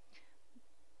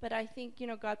but I think, you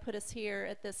know, God put us here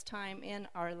at this time in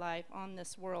our life on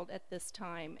this world at this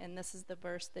time, and this is the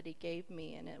verse that He gave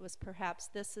me, and it was, perhaps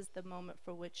this is the moment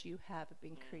for which you have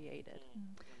been created.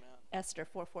 Esther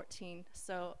 4:14.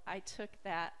 So I took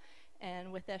that.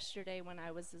 And with yesterday, when I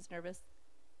was as nervous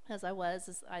as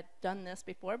I'd done this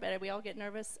before, but we all get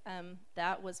nervous,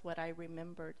 that was what I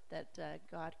remembered, that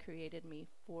God created me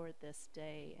for this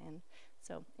day. And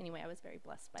so anyway, I was very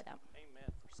blessed by that.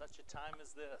 Amen. For such a time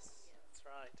as this. That's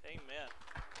right. Amen.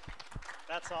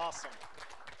 That's awesome.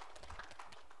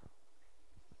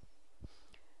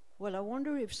 Well, I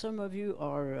wonder if some of you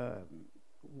are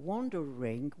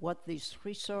wondering what these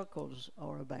three circles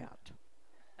are about.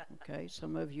 Okay,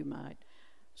 some of you might.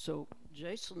 So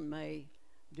Jason may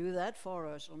do that for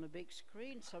us on a big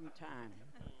screen sometime.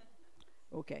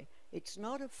 Okay, it's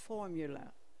not a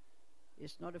formula.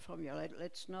 It's not a formula.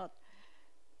 Let's not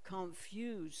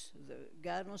confuse the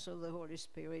guidance of the Holy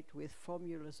Spirit with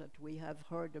formulas that we have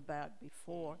heard about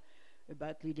before,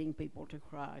 about leading people to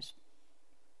Christ.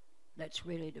 Let's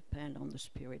really depend on the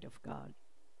Spirit of God.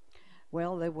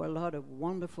 Well, there were a lot of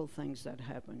wonderful things that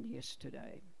happened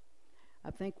yesterday. I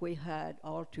think we had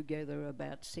altogether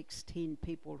about 16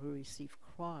 people who received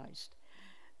Christ.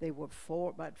 There were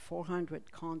about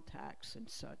 400 contacts and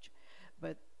such.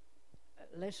 But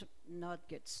let's not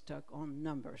get stuck on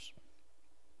numbers.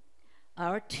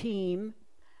 Our team,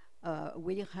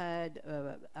 we had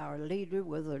our leader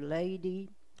was a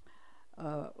lady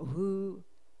who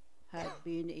had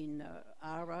been in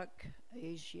Iraq,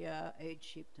 Asia,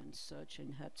 Egypt and such,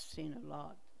 and had seen a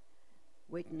lot,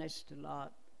 witnessed a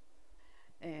lot.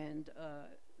 And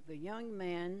the young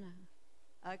man,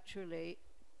 actually,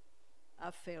 I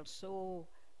felt so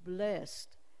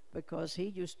blessed, because he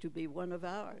used to be one of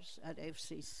ours at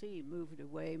FCC, moved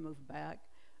away, moved back.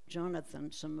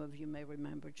 Jonathan, some of you may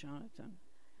remember Jonathan.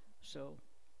 So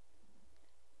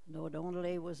not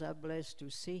only was I blessed to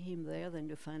see him there, then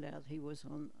to find out we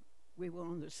were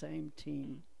on the same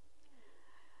team.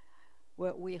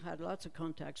 Well, we had lots of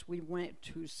contacts. We went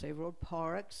to several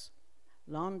parks,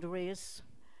 laundries.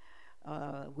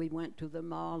 We went to the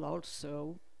mall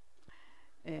also,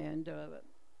 and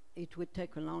it would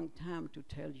take a long time to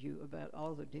tell you about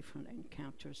all the different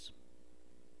encounters.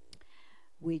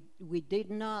 We did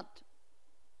not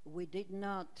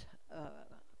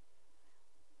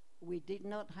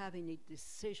have any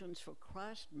decisions for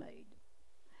Christ made,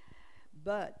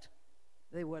 but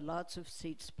there were lots of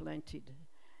seeds planted,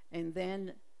 and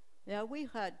then we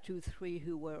had 2, 3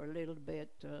 who were a little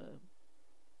bit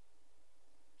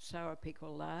sour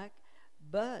pickle-like,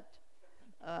 but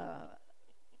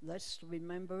let's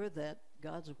remember that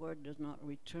God's word does not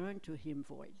return to him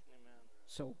void. Amen.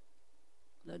 So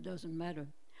that doesn't matter.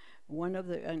 One of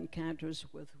the encounters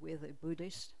was with a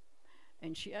Buddhist,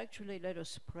 and she actually let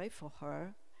us pray for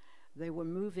her. They were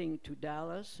moving to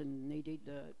Dallas and needed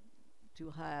to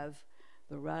have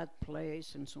the right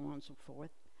place and so on and so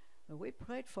forth. We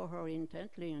prayed for her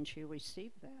intently, and she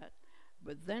received that.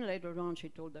 But then later on, she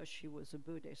told us she was a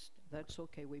Buddhist. That's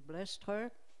okay. We blessed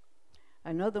her.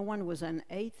 Another one was an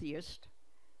atheist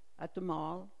at the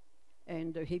mall.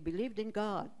 And he believed in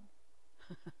God.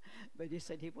 But he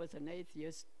said he was an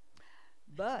atheist.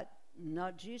 But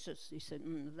not Jesus. He said,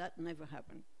 that never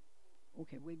happened.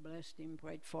 Okay, we blessed him,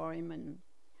 prayed for him, and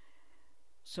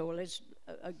so let's,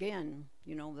 again,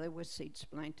 there were seeds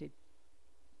planted.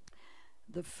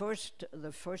 The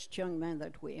first young man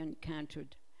that we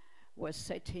encountered was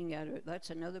sitting that's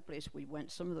another place we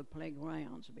went, some of the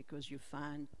playgrounds, because you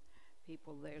find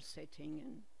people there sitting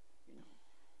and,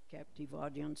 captive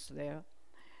audience there.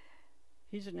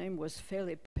 His name was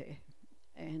Felipe,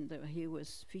 and he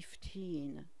was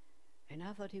 15, and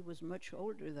I thought he was much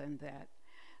older than that.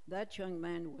 That young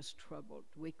man was troubled.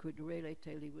 We could really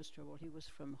tell he was troubled. He was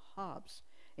from Hobbs.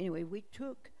 Anyway, we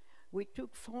took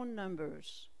phone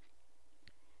numbers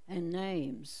and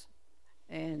names,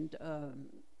 and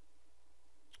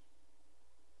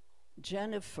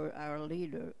Jennifer, our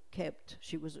leader,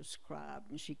 she was a scribe,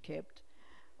 and she kept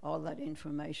all that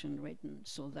information written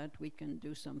so that we can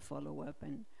do some follow-up.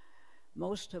 And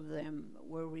most of them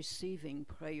were receiving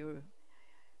prayer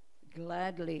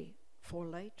gladly for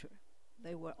later.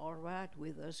 They were all right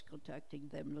with us contacting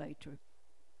them later.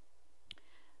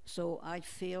 So I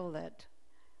feel that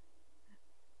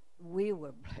we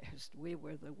were blessed. We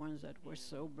were the ones that were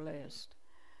so blessed,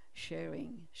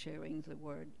 sharing the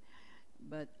word.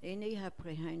 But any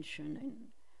apprehension and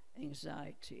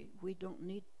anxiety, we don't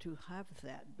need to have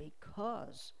that,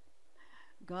 because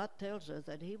God tells us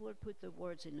that he will put the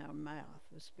words in our mouth.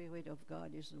 The Spirit of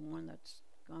God is the one that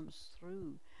comes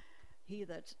through. He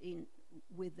that's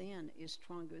within is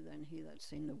stronger than he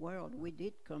that's in the world. We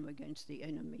did come against the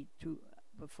enemy too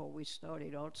before we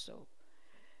started also.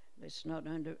 Let's not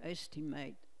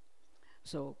underestimate.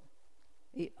 So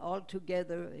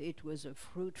altogether, it was a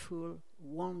fruitful,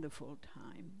 wonderful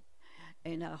time.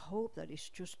 And I hope that it's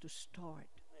just to start.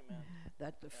 Amen.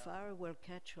 That the fire will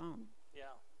catch on. Yeah.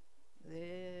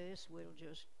 This will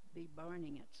just be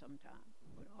burning at some time.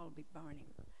 We'll all be burning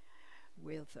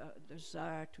with a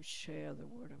desire to share the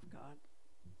Word of God.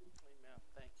 Amen.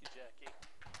 Thank you, Jackie.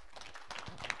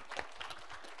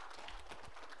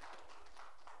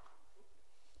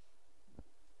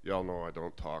 Y'all know I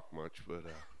don't talk much, but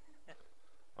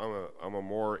I'm a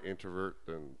more introvert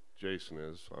than Jason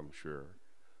is, I'm sure.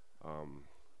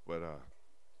 But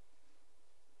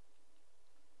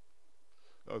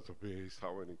I was amazed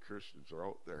how many Christians are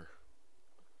out there.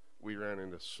 We ran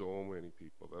into so many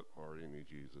people that already knew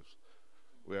Jesus.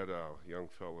 We had a young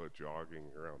fellow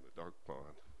jogging around the duck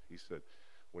pond. He said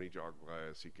when he jogged by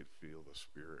us, he could feel the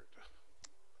Spirit.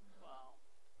 Wow.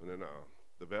 And then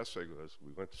the best thing was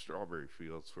we went to strawberry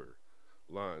fields for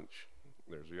lunch.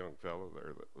 There's a young fellow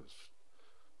there that was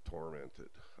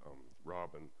tormented.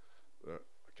 Robin, I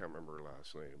can't remember her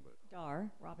last name, but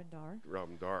Robin Dar.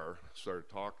 Robin Dar started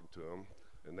talking to him,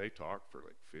 and they talked for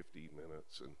like 15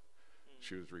 minutes, and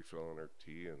she was refilling her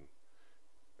tea,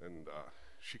 and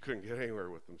she couldn't get anywhere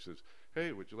with him. She says,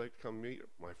 "Hey, would you like to come meet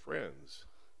my friends?"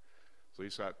 So he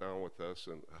sat down with us,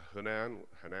 and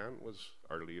Hanan was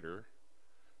our leader,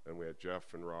 and we had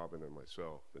Jeff and Robin and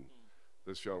myself. And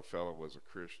this young fellow was a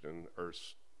Christian, or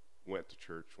went to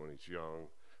church when he's young,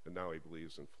 and now he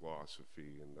believes in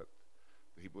philosophy, and that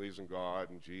he believes in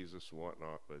God and Jesus and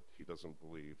whatnot, but he doesn't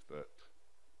believe that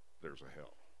there's a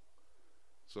hell.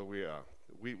 So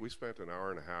we spent an hour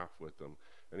and a half with him,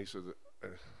 and he said,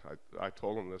 I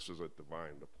told him this is a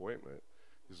divine appointment.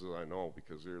 He says, I know,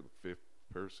 because you're the fifth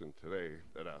person today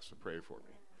that asked to pray for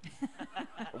me.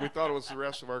 And we thought it was the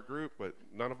rest of our group, but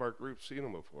none of our group seen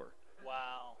him before.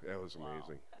 Wow. Yeah, it was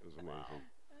amazing. It was amazing.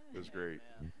 It was great.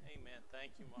 Amen. Amen.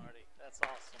 Thank you, Marty. That's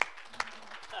awesome.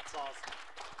 That's awesome.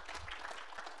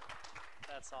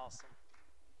 That's awesome.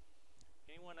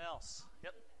 Anyone else?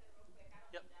 Yep.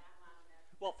 Yep.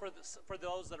 Well, for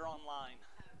those that are online.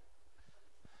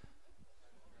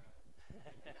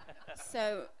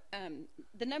 So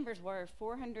the numbers were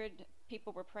 400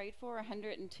 people were prayed for,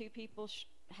 102 people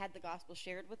had the gospel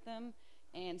shared with them,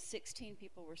 and 16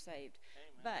 people were saved.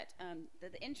 Amen.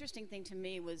 But the interesting thing to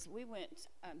me was we went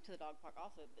to the dog park,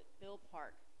 also the Bill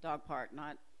Park Dog Park,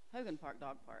 not Hogan Park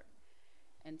Dog Park.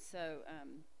 And so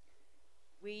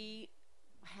we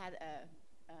had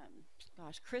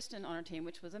Kristen on our team,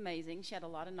 which was amazing. She had a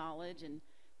lot of knowledge and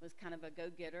was kind of a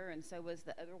go-getter, and so was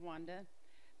the other Wanda.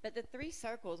 But the 3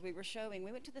 circles we were showing,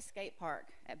 we went to the skate park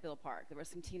at Bill Park. There were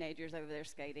some teenagers over there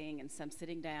skating and some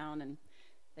sitting down, and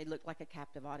they looked like a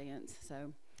captive audience.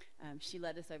 So she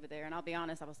led us over there, and I'll be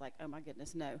honest, I was like, oh my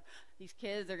goodness, no. These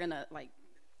kids are going to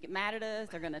get mad at us.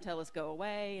 They're going to tell us go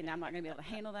away, and I'm not going to be able to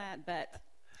handle that. But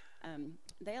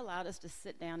they allowed us to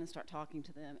sit down and start talking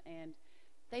to them, and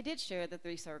they did share the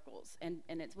 3 circles, and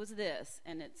it was this,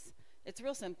 and it's It's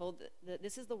real simple.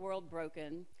 This is the world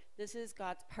broken. This is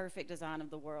God's perfect design of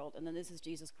the world. And then this is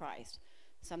Jesus Christ.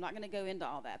 So I'm not going to go into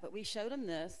all that. But we showed him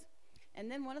this. And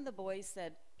then one of the boys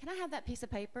said, "Can I have that piece of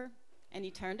paper?" And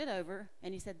he turned it over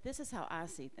and he said, "This is how I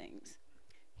see things."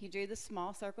 He drew the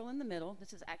small circle in the middle.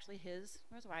 This is actually his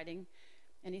writing.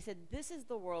 And he said, "This is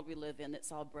the world we live in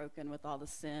that's all broken with all the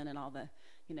sin and all the,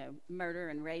 murder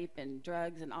and rape and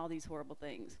drugs and all these horrible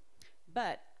things.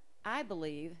 But I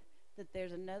believe that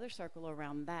there's another circle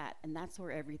around that, and that's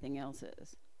where everything else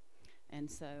is." And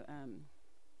so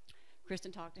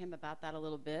Kristen talked to him about that a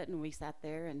little bit, and we sat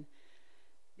there, and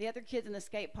the other kids in the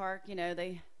skate park,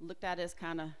 they looked at us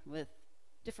kind of with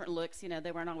different looks.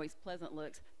 They weren't always pleasant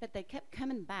looks, but they kept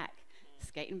coming back,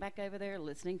 skating back over there,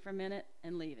 listening for a minute,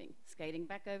 and leaving. Skating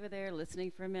back over there,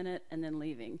 listening for a minute, and then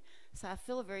leaving. So I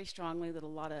feel very strongly that a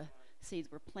lot of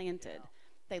seeds were planted.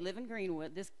 They live in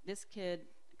Greenwood. This kid,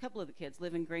 a couple of the kids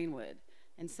live in Greenwood.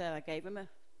 And so I gave him a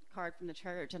card from the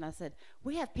church, and I said,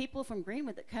 "We have people from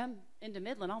Greenwood that come into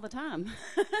Midland all the time.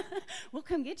 We'll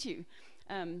come get you."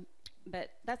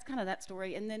 But that's kind of that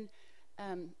story. And then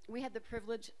we had the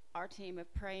privilege, our team,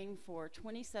 of praying for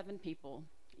 27 people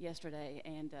yesterday,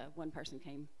 and one person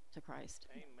came to Christ.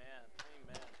 Amen.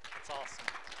 Amen. That's awesome.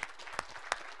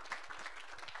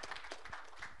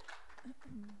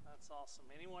 That's awesome.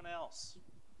 Anyone else?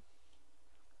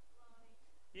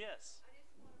 Yes. I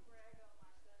just want to brag on my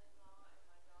son-in-law and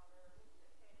my daughter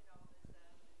that headed all this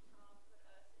up. And Tom put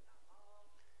us in a hall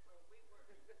where we were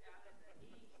out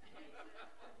in the east.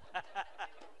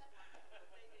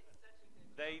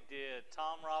 They did.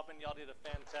 Tom, Robin, y'all did a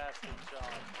fantastic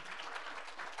job.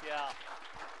 Yeah.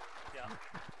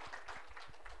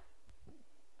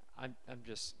 I'm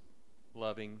just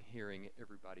loving hearing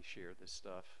everybody share this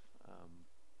stuff.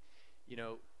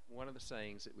 One of the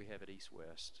sayings that we have at East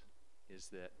West is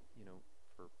that,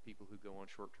 for people who go on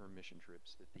short-term mission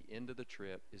trips, that the end of the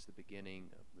trip is the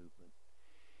beginning of movement.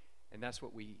 And that's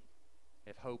what we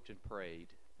have hoped and prayed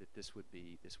that this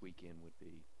weekend would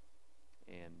be.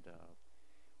 And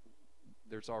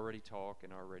there's already talk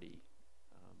and already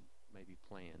maybe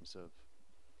plans of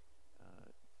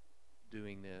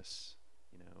doing this,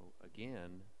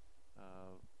 again,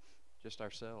 just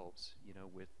ourselves,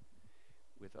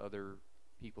 with other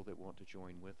people that want to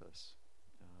join with us.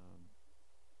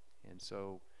 And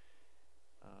so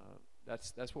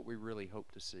that's what we really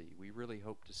hope to see. We really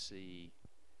hope to see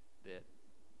that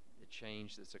the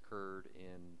change that's occurred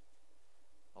in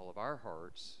all of our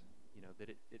hearts, that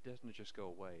it doesn't just go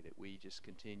away, that we just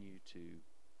continue to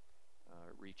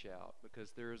reach out,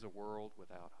 because there is a world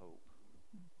without hope.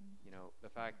 Mm-hmm. The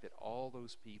fact that all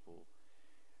those people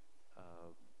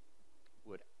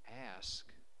would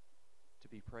ask to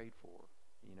be prayed for,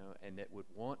 and that would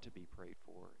want to be prayed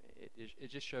for, it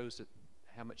just shows that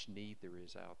how much need there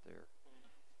is out there.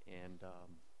 And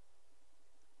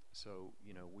so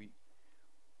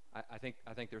I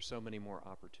think there's so many more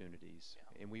opportunities,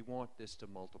 and we want this to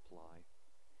multiply.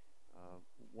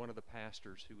 One of the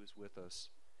pastors who was with us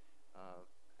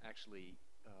actually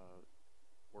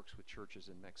works with churches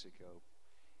in Mexico,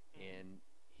 and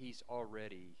he's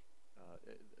already,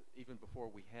 even before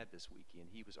we had this weekend,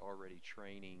 he was already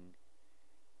training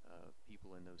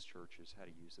people in those churches how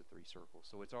to use the three circles.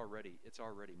 So it's already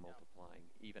multiplying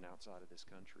even outside of this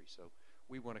country. So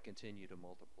we want to continue to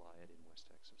multiply it in West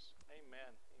Texas.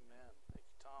 Amen. Amen. Thank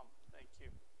you, Tom. Thank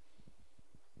you.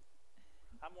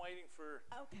 I'm waiting for.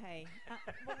 Okay.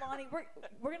 Well, Lonnie,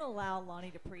 we're going to allow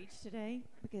Lonnie to preach today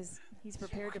because he's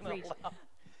prepared to preach.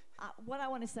 What I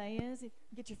want to say is,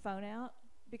 get your phone out,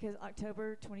 because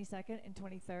October 22nd and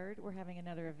 23rd, we're having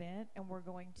another event, and we're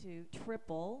going to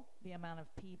triple the amount of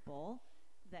people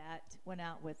that went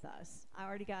out with us. I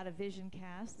already got a vision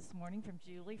cast this morning from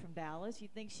Julie from Dallas.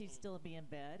 You'd think she'd still be in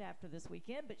bed after this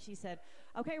weekend, but she said,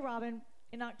 "Okay, Robin,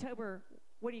 in October,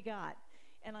 what do you got?"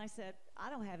 And I said, "I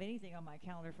don't have anything on my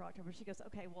calendar for October." She goes,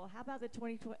 "Okay, well, how about the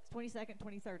 22nd,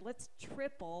 23rd? Let's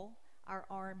triple our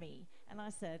army." And I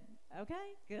said,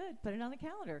 "Okay, good. Put it on the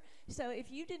calendar." So if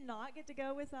you did not get to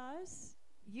go with us,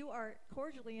 you are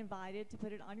cordially invited to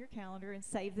put it on your calendar and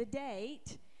save the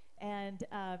date. And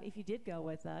if you did go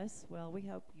with us, well, we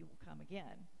hope you will come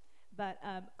again. But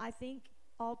I think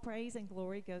all praise and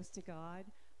glory goes to God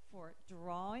for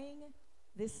drawing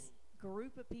this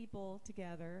group of people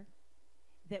together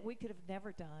that we could have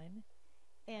never done.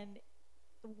 And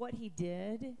what he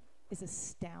did is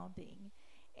astounding.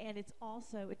 And it's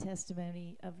also a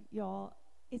testimony of, y'all,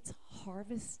 it's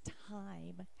harvest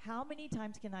time. How many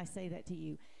times can I say that to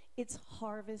you? It's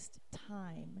harvest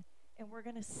time, and we're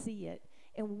going to see it,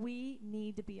 and we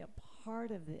need to be a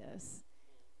part of this.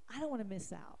 I don't want to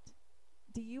miss out.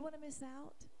 Do you want to miss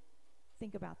out?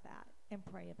 think about that and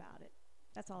pray about it.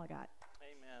 That's all I got.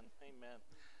 Amen. Amen.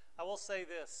 I will say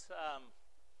this.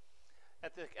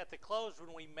 At the close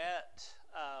when we met,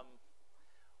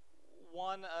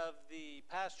 one of the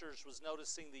pastors was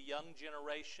noticing the young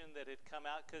generation that had come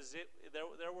out, because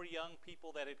there were young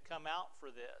people that had come out for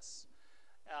this.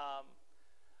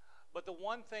 But the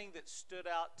one thing that stood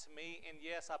out to me, and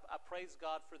yes, I praise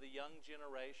God for the young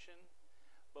generation,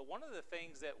 but one of the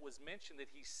things that was mentioned that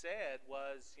he said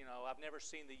was, I've never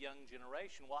seen the young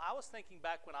generation. Well, I was thinking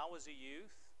back when I was a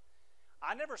youth,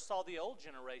 I never saw the old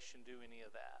generation do any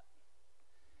of that.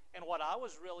 And what I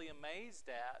was really amazed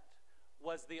at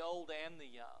was the old and the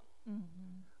young.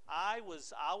 Mm-hmm. I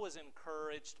was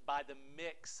encouraged by the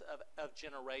mix of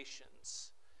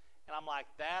generations. And I'm like,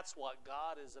 that's what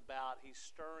God is about. He's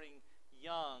stirring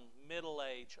young,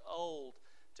 middle-aged, old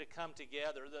to come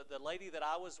together. The lady that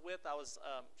I was with,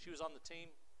 she was on the team.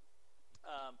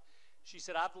 She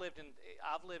said, I've lived in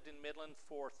Midland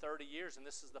for 30 years, and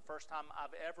this is the first time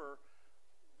I've ever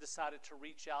decided to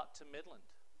reach out to Midland.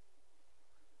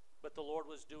 But the Lord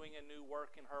was doing a new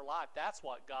work in her life. That's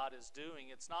what God is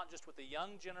doing. It's not just with the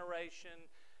young generation.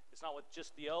 It's not with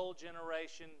just the old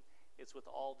generation. It's with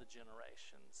all the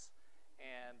generations.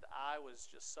 And I was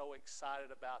just so excited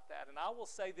about that. And I will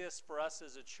say this for us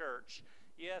as a church.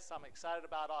 Yes, I'm excited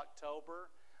about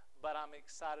October, but I'm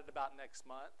excited about next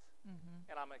month. Mm-hmm.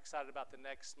 And I'm excited about the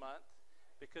next month,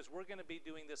 because we're going to be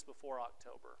doing this before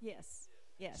October. Yes.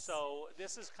 Yes. So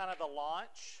this is kind of the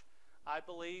launch. I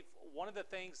believe one of the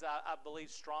things that I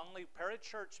believe strongly,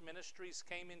 parachurch ministries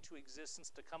came into existence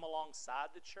to come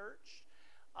alongside the church.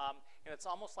 And it's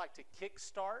almost like to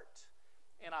kickstart.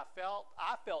 And I felt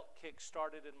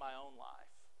kick-started in my own life.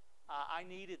 I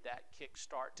needed that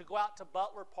kickstart. To go out to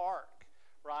Butler Park,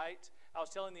 right? I was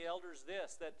telling the elders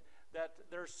this, that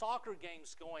there's soccer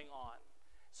games going on.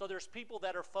 So there's people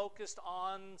that are focused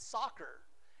on soccer.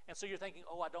 And so you're thinking,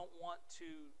 I don't want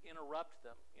to interrupt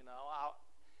them,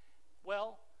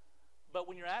 but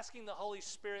when you're asking the Holy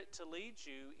Spirit to lead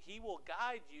you, He will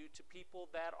guide you to people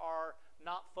that are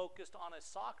not focused on a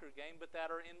soccer game, but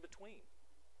that are in between.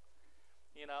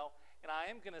 And I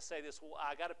am going to say this.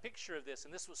 I got a picture of this,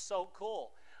 and this was so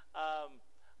cool. I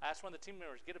asked one of the team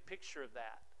members, get a picture of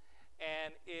that.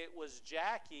 And it was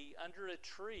Jackie under a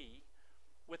tree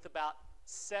with about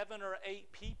 7 or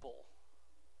 8 people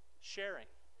sharing.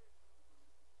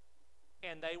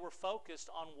 And they were focused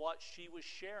on what she was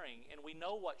sharing. And we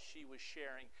know what she was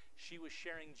sharing. She was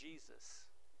sharing Jesus.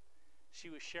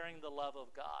 She was sharing the love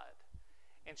of God.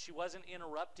 And she wasn't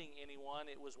interrupting anyone.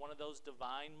 It was one of those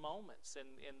divine moments.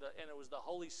 And it was the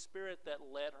Holy Spirit that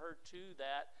led her to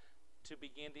that, to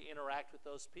begin to interact with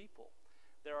those people.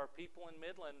 There are people in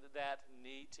Midland that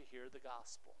need to hear the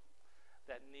gospel,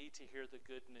 that need to hear the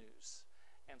good news.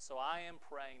 And so I am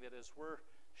praying that as we're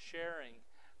sharing,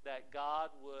 that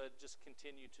God would just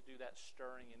continue to do that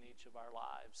stirring in each of our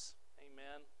lives.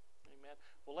 Amen. Amen.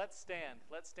 Well, let's stand.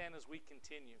 Let's stand as we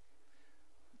continue.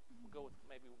 We'll go with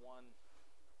maybe one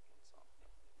song.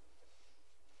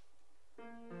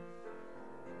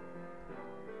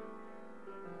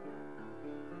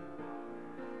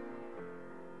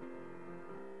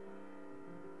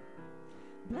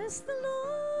 Bless the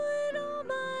Lord, oh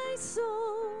my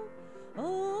soul,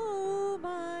 oh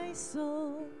my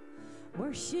soul.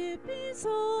 Worship His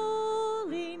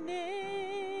holy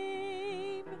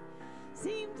name.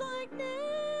 Seems like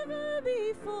never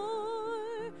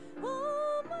before.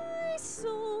 Oh, my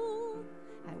soul,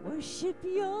 I worship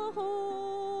Your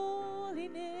holy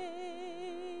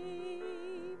name.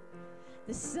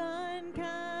 The sun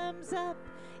comes up,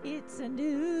 it's a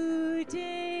new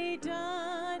day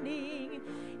dawning.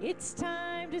 It's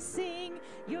time to sing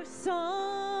Your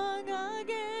song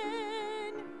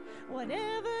again.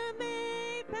 Whatever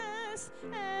may pass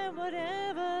and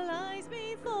whatever lies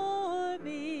before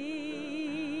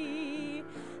me,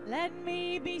 let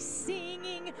me be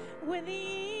singing when the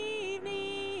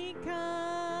evening comes.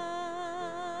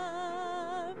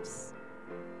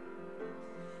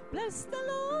 Bless the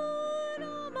Lord,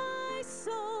 oh my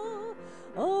soul,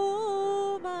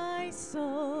 oh my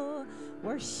soul.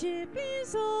 Worship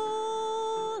His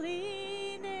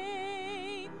holy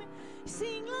name.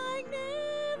 Sing like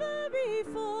never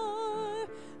before.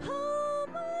 Oh,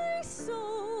 my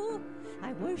soul,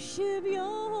 I worship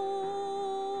Your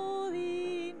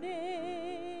holy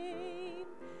name.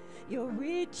 You're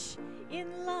rich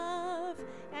in love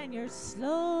and You're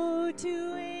slow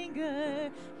to anger.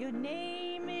 Your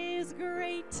name is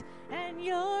great and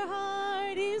Your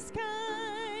heart is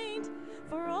kind.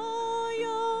 For all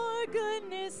Your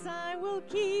goodness I will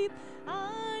keep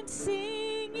on singing.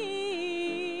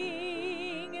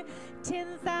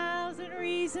 10,000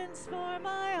 reasons for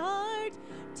my heart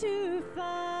to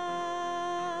find.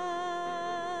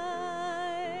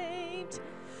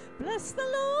 Bless the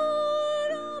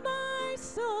Lord, oh my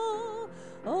soul,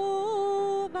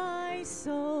 oh my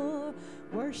soul,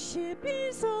 worship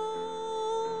His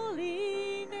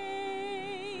holy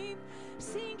name.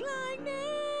 Sing like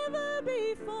never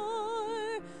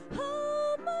before,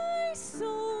 oh my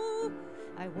soul,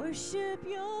 I worship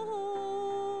Your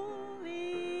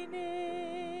holy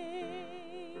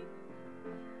name.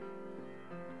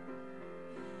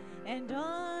 And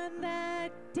on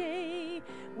that day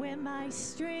when my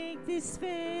strength is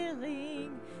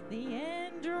failing, the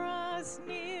end draws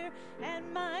near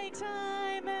and my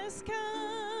time has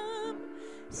come,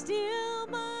 still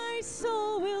my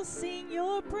soul will sing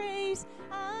Your praise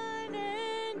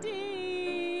unending.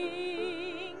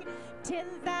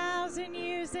 10,000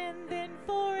 years and then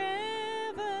forevermore.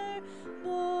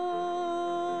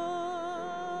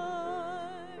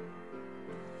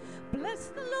 Bless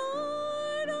the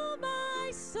Lord, oh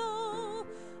my soul,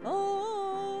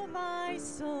 oh my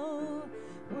soul,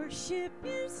 worship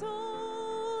His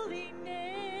holy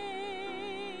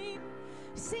name.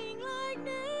 Sing like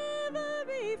never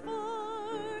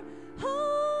before,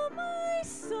 oh my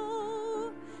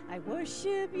soul, I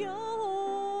worship Your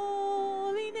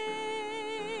holy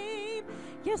name.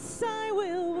 Yes, I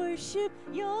will worship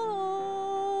Your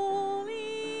holy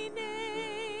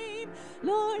name.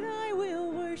 Lord, I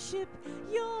will worship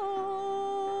Your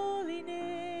holy name.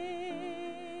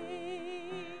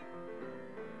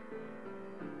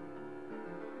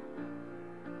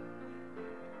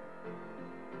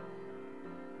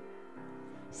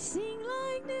 Sing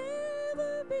like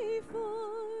never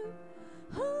before,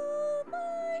 oh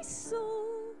my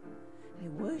soul, I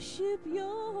worship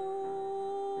Your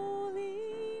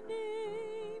holy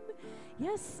name.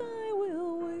 Yes, I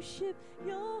will worship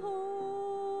Your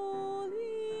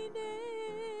holy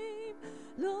name.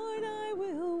 Lord, I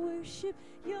will worship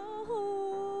Your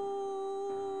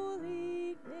holy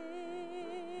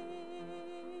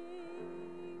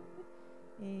name.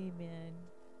 Amen.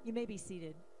 You may be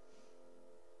seated.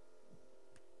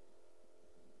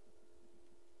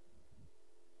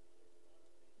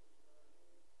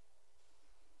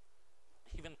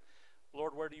 Even,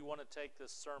 Lord, where do You want to take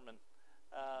this sermon?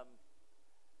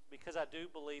 Because I do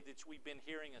believe that we've been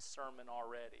hearing a sermon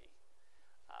already.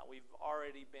 We've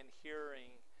already been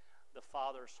hearing the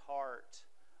Father's heart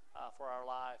for our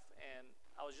life. And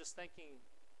I was just thinking,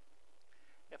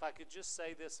 if I could just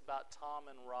say this about Tom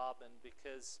and Robin,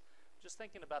 because just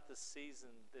thinking about the season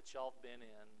that y'all have been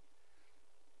in,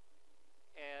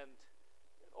 and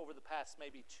over the past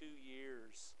maybe 2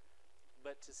 years,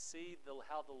 but to see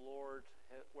how the Lord,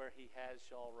 where He has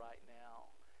y'all right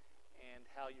now, and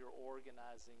how you're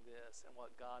organizing this and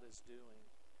what God is doing,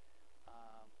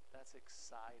 that's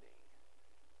exciting.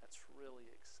 That's really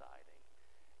exciting.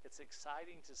 It's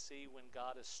exciting to see when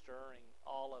God is stirring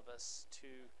all of us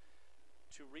to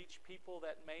reach people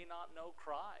that may not know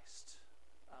Christ.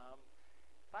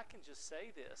 If I can just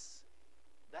say this,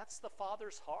 that's the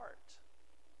Father's heart.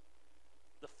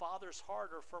 The Father's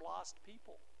heart are for lost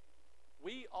people.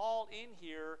 We all in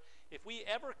here, if we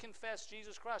ever confess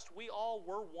Jesus Christ, we all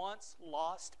were once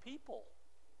lost people.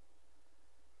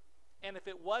 And if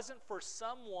it wasn't for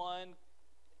someone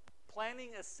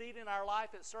planting a seed in our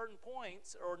life at certain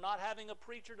points, or not having a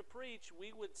preacher to preach,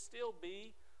 we would still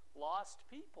be lost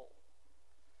people.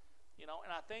 You know,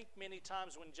 and I think many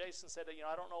times when Jason said that,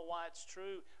 I don't know why it's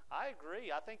true, I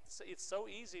agree. I think it's so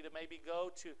easy to maybe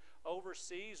go to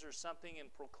overseas or something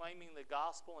and proclaiming the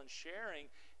gospel and sharing,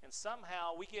 and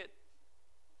somehow we get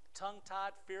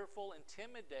tongue-tied, fearful,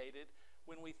 intimidated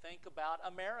when we think about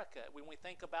America, when we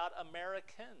think about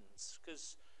Americans,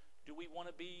 because do we want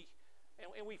to be,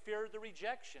 and we fear the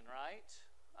rejection, right?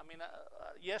 I mean,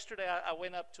 yesterday I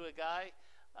went up to a guy,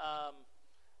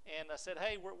 and I said,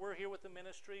 hey, we're here with the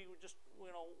ministry. We're just,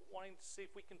 wanting to see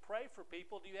if we can pray for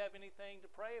people. Do you have anything to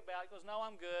pray about? He goes, no,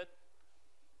 I'm good.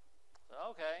 I said,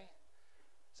 okay.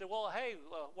 I said, well, hey,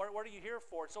 what are you here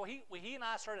for? So he and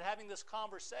I started having this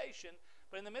conversation,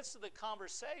 but in the midst of the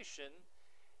conversation,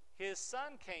 his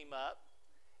son came up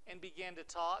and began to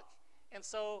talk, and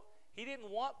so he didn't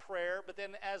want prayer, but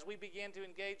then as we began to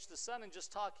engage the son and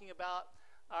just talking about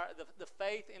the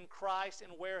faith in Christ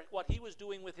and what he was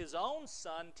doing with his own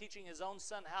son, teaching his own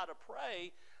son how to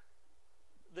pray,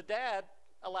 the dad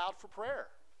allowed for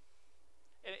prayer.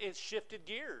 And it shifted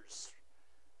gears.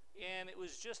 And it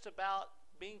was just about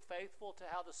being faithful to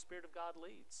how the Spirit of God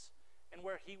leads and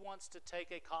where He wants to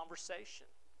take a conversation.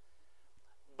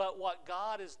 But what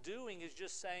God is doing is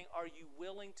just saying, are you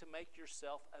willing to make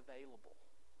yourself available?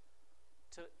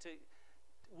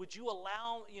 would you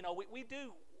allow, we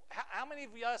do, how many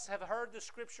of us have heard the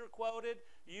scripture quoted,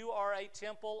 you are a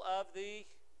temple of the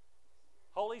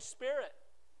Holy Spirit?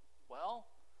 Well,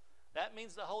 that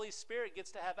means the Holy Spirit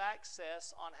gets to have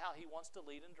access on how He wants to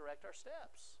lead and direct our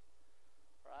steps,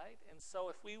 right? And so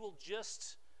if we will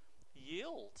just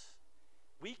yield,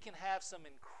 we can have some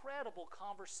incredible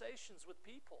conversations with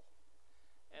people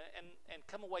and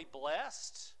come away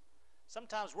blessed.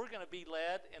 Sometimes we're going to be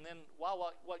led, and then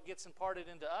while what gets imparted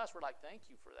into us, we're like, thank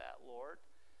you for that, Lord.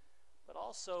 But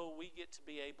also we get to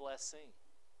be a blessing.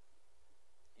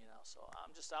 So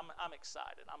I'm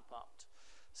excited. I'm pumped.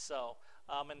 So,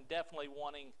 and definitely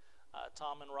wanting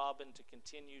Tom and Robin to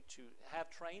continue to have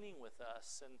training with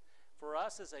us, and for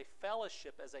us as a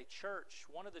fellowship, as a church,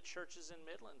 one of the churches in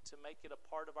Midland, to make it a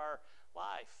part of our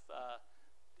life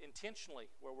intentionally,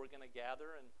 where we're going to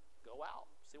gather and go out,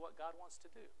 see what God wants to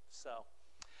do. So,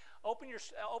 open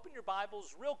your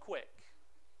Bibles real quick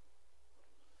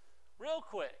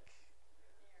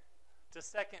to 2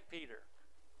 Peter,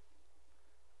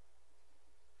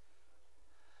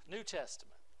 New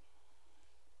Testament.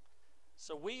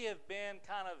 So we have been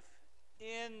kind of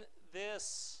in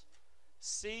this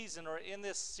season, or in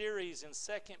this series in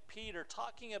 2 Peter,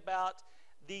 talking about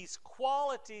these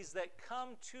qualities that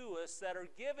come to us, that are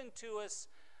given to us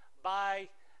by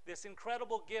this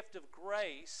incredible gift of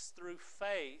grace through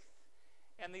faith,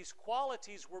 and these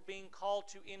qualities we're being called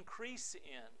to increase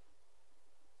in.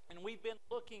 And we've been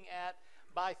looking at,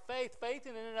 by faith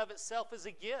in and of itself is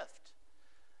a gift.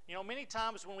 Many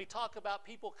times when we talk about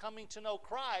people coming to know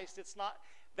Christ, it's not,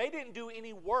 they didn't do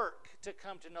any work to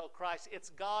come to know Christ. It's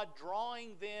God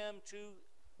drawing them to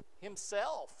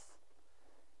Himself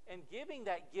and giving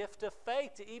that gift of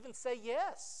faith to even say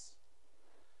yes.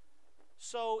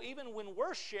 So even when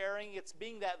we're sharing, it's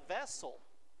being that vessel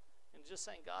and just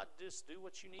saying, God, just do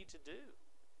what you need to do,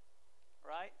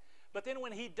 right? But then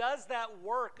when He does that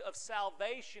work of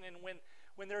salvation, and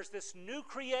when there's this new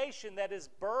creation that is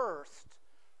birthed,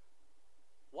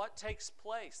 what takes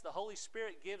place? The Holy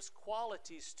Spirit gives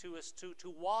qualities to us to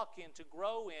walk in, to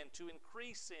grow in, to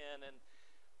increase in, and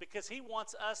because He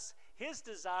wants us, His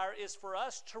desire is for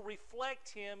us to reflect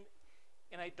Him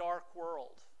in a dark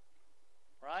world,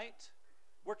 right?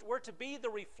 We're to be the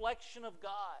reflection of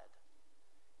God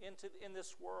in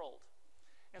this world.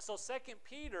 And so 2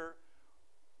 Peter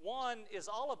 1 is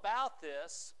all about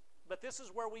this, but this is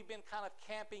where we've been kind of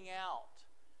camping out.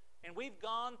 And we've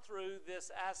gone through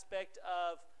this aspect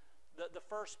of the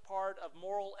first part of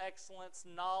moral excellence,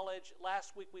 knowledge.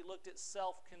 Last week we looked at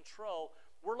self-control.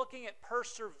 We're looking at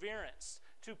perseverance.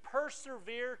 To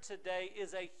persevere today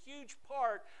is a huge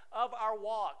part of our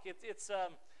walk. It's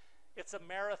a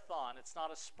marathon. It's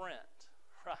not a sprint,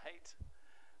 right?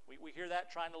 We hear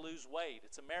that trying to lose weight.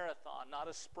 It's a marathon, not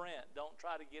a sprint. Don't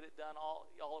try to get it done all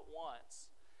at once.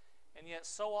 And yet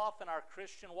so often our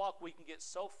Christian walk, we can get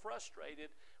so frustrated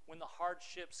when the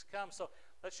hardships come. So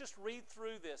let's just read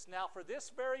through this. Now, for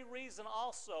this very reason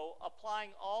also, applying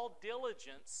all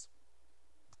diligence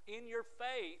in your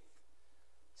faith,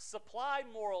 supply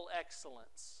moral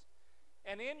excellence.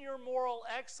 And in your moral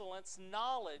excellence,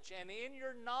 knowledge. And in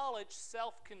your knowledge,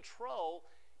 self-control.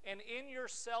 And in your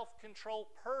self-control,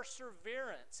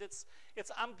 perseverance. It's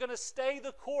I'm going to stay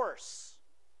the course.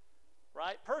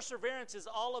 Right? Perseverance is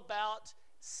all about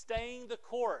staying the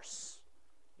course,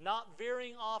 not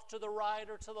veering off to the right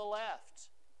or to the left.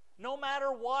 No matter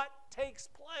what takes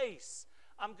place,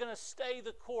 I'm going to stay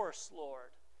the course,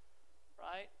 Lord.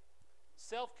 Right?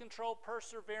 Self-control,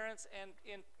 perseverance, and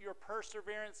in your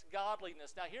perseverance,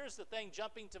 godliness. Now here's the thing,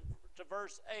 jumping to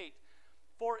verse 8.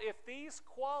 For if these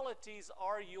qualities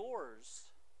are yours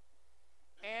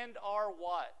and are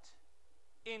what?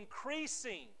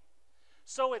 Increasing.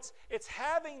 So it's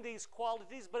having these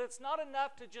qualities, but it's not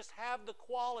enough to just have the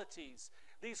qualities.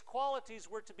 These qualities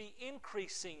we're to be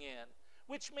increasing in,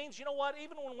 which means, you know what,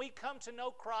 even when we come to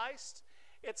know Christ,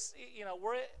 it's,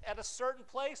 we're at a certain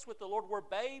place with the Lord. We're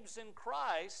babes in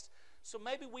Christ, so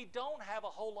maybe we don't have a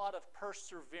whole lot of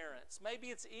perseverance. Maybe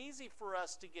it's easy for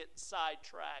us to get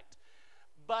sidetracked.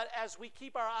 But as we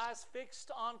keep our eyes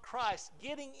fixed on Christ,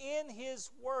 getting in His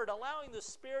Word, allowing the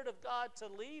Spirit of God to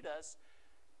lead us,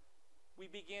 we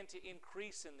begin to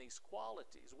increase in these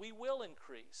qualities. We will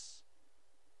increase.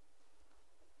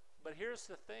 But here's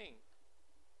the thing.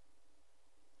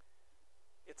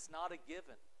 It's not a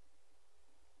given.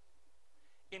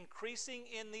 Increasing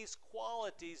in these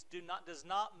qualities does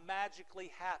not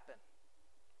magically happen.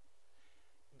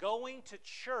 Going to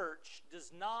church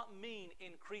does not mean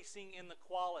increasing in the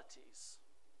qualities.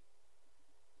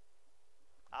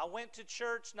 I went to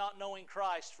church not knowing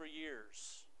Christ for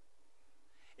years.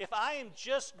 If I am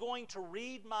just going to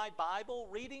read my Bible,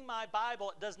 reading my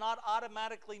Bible does not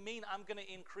automatically mean I'm going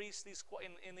to increase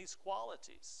in these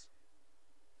qualities.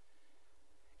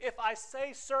 If I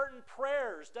say certain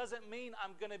prayers doesn't mean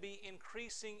I'm going to be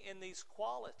increasing in these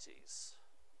qualities.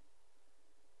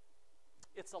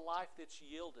 It's a life that's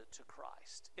yielded to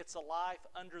Christ. It's a life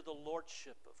under the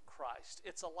lordship of Christ.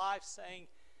 It's a life saying,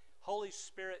 Holy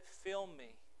Spirit, fill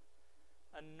me,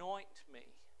 anoint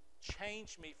me,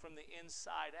 change me from the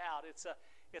inside out. It's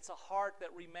a heart that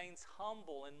remains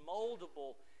humble and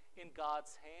moldable in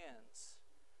God's hands,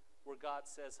 where God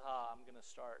says, I'm going to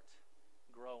start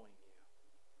growing you.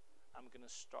 I'm going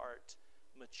to start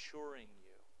maturing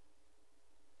you.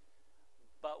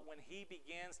 But when he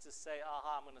begins to say,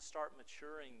 I'm going to start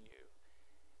maturing you,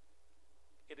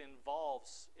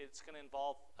 it's going to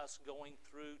involve us going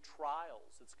through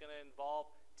trials. It's going to involve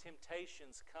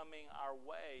temptations coming our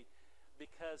way,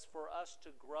 because for us to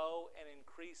grow and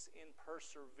increase in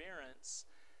perseverance,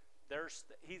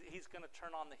 he's going to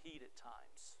turn on the heat at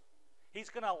times. He's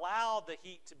going to allow the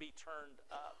heat to be turned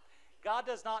up. God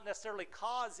does not necessarily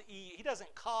he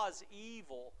doesn't cause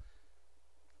evil,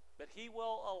 but he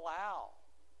will allow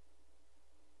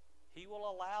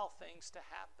things to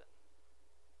happen.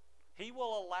 He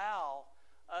will allow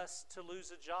us to lose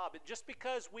a job. Just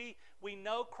because we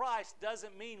know Christ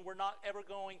doesn't mean we're not ever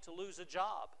going to lose a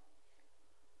job.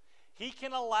 He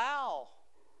can allow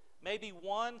maybe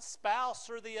one spouse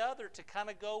or the other to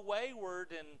kind of go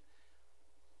wayward and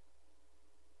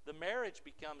the marriage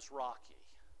becomes rocky.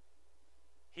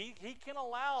 He can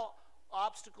allow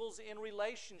obstacles in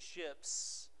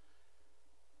relationships.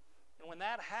 And when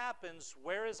that happens,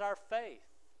 where is our faith?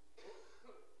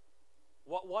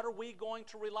 What are we going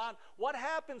to rely on? What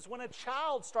happens when a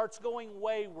child starts going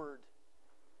wayward?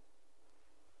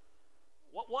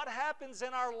 What happens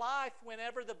in our life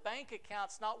whenever the bank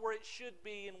account's not where it should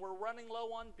be and we're running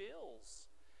low on bills?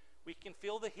 We can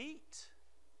feel the heat.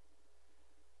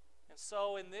 And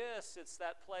so in this, it's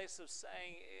that place of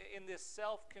saying, in this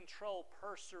self-control,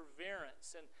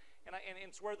 perseverance. And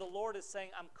it's where the Lord is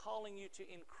saying, I'm calling you to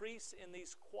increase in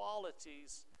these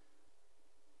qualities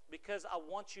because I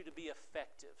want you to be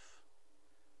effective.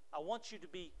 I want you to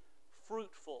be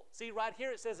fruitful. See, right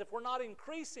here it says if we're not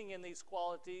increasing in these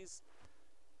qualities,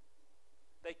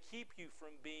 they keep you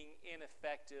from being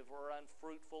ineffective or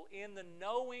unfruitful in the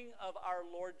knowing of our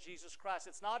Lord Jesus Christ.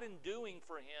 It's not in doing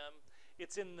for Him,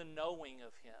 it's in the knowing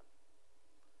of Him.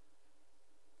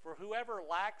 For whoever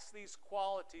lacks these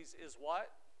qualities is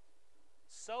what?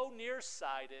 So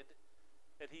nearsighted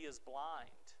that he is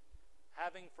blind,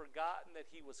 having forgotten that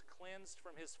he was cleansed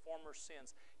from his former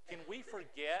sins. Can we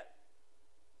forget?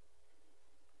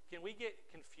 Can we get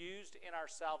confused in our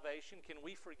salvation? Can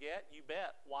we forget? You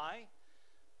bet. Why?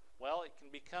 Well, we can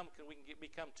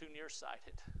become too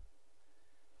nearsighted.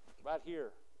 Right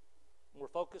here. We're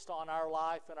focused on our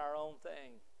life and our own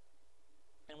thing,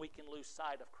 and we can lose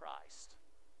sight of Christ.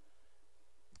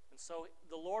 And so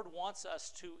the Lord wants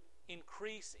us to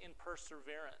increase in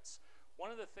perseverance. One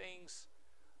of the things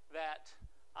that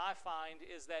I find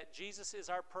is that Jesus is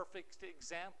our perfect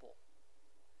example,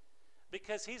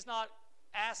 because He's not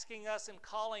asking us and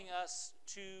calling us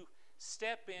to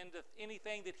step into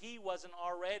anything that He wasn't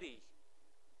already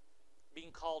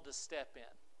being called to step in.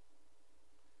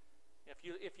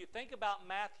 If you think about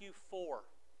Matthew 4,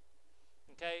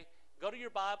 okay, go to your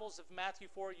Bibles of Matthew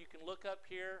 4. You can look up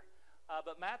here.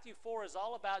 But Matthew 4 is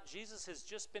all about Jesus has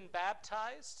just been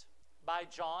baptized by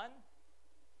John.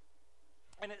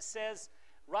 And it says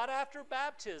right after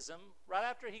baptism, right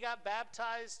after he got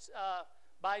baptized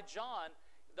by John,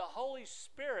 the Holy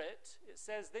Spirit, it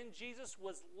says, then Jesus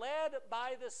was led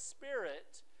by the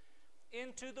Spirit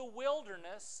into the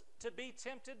wilderness to be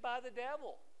tempted by the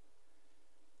devil.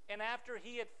 And after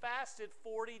he had fasted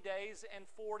 40 days and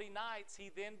 40 nights, he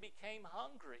then became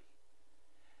hungry.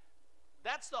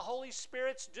 That's the Holy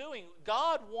Spirit's doing.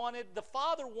 The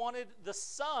Father wanted the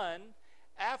Son,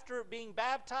 after being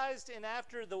baptized and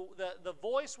after the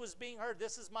voice was being heard,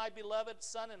 this is my beloved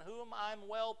Son in whom I'm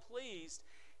well pleased.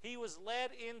 He was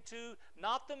led into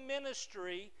not the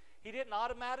ministry. He didn't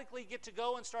automatically get to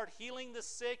go and start healing the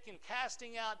sick and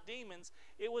casting out demons.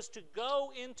 It was to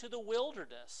go into the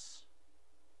wilderness.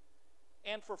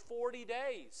 And for 40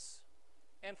 days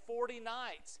and 40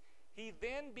 nights, he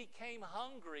then became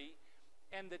hungry,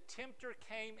 and the tempter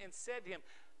came and said to him,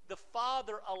 the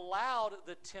Father allowed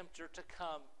the tempter to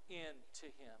come in to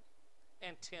him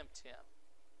and tempt him.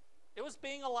 It was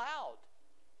being allowed.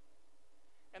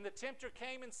 And the tempter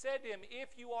came and said to him,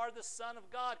 if you are the Son of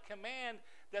God, command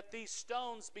that these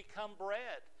stones become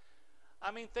bread.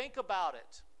 I mean, think about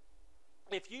it.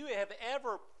 If you have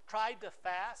ever tried to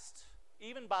fast,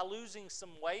 even by losing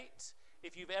some weight,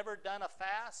 if you've ever done a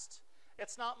fast,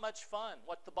 it's not much fun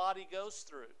what the body goes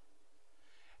through.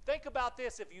 Think about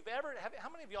this. If you've ever, how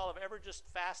many of y'all have ever just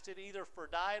fasted either for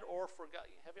diet or for God?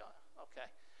 Have y'all? Okay.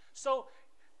 So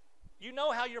you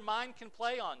know how your mind can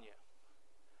play on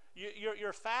you.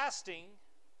 You're fasting,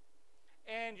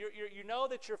 and you know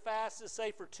that your fast is,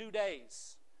 say, for 2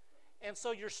 days. And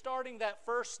so you're starting that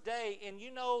first day, and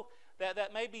you know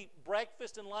that maybe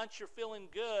breakfast and lunch you're feeling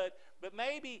good, but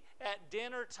maybe at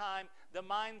dinner time the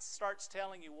mind starts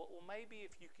telling you, well, maybe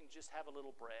if you can just have a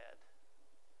little bread.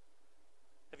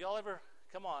 Have y'all ever,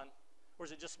 come on, or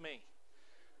is it just me?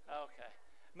 Okay.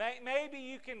 Maybe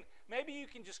you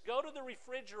can just go to the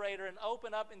refrigerator and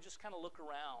open up and just kind of look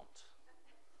around.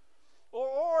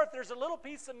 Or if there's a little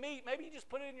piece of meat, maybe you just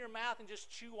put it in your mouth and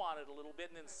just chew on it a little bit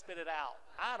and then spit it out.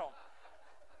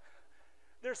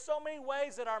 There's so many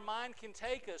ways that our mind can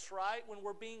take us, right, when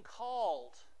we're being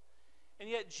called. And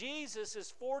yet Jesus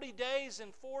is 40 days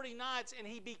and 40 nights, and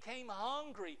he became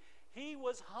hungry. He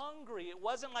was hungry. It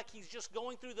wasn't like he's just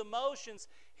going through the motions.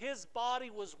 His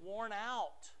body was worn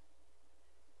out,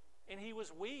 and he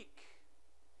was weak.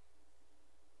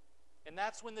 And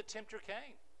that's when the tempter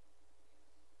came.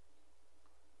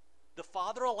 The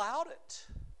Father allowed it.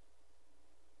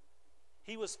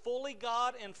 He was fully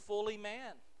God and fully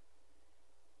man.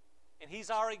 And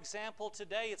he's our example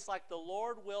today. It's like the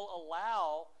Lord will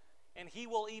allow, and he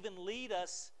will even lead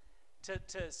us to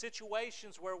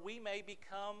situations where we may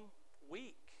become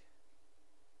weak.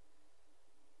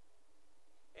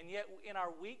 And yet in our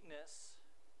weakness,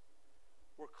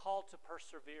 we're called to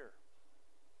persevere.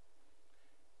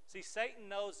 See, Satan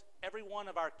knows every one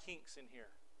of our kinks in here.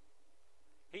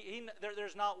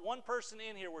 There's not one person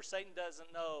in here where Satan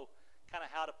doesn't know kind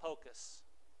of how to poke us.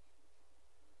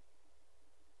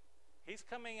 He's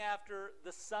coming after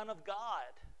the Son of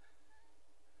God,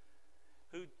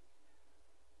 who,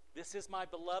 this is my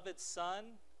beloved Son,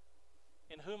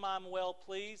 in whom I'm well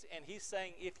pleased. And he's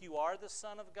saying, if you are the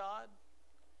Son of God,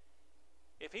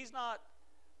 if he's not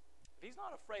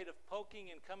afraid of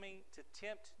poking and coming to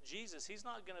tempt Jesus, he's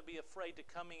not going to be afraid to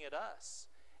coming at us.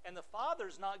 And the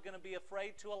Father's not going to be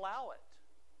afraid to allow it.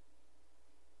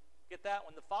 Get that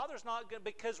one? The Father's not going to,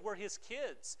 because we're his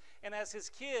kids. And as his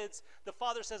kids, the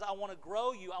Father says, I want to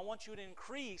grow you. I want you to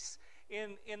increase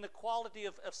in the quality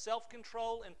of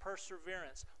self-control and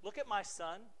perseverance. Look at my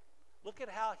son. Look at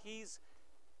how he's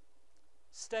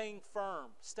staying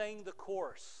firm, staying the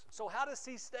course. So how does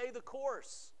he stay the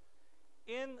course?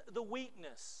 In the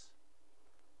weakness.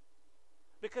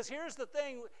 Because here's the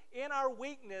thing, in our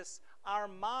weakness, our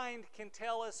mind can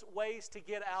tell us ways to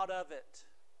get out of it.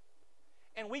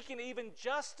 And we can even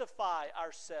justify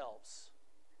ourselves.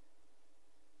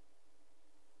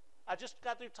 I just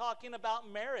got through talking about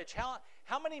marriage.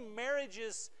 How many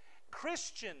marriages,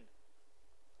 Christian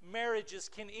marriages,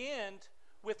 can end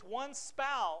with one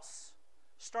spouse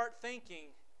start thinking,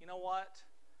 you know what?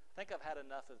 I think I've had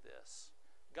enough of this.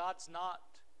 God's not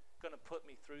going to put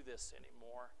me through this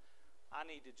anymore. I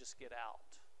need to just get out.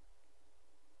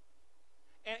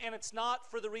 And it's not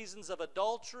for the reasons of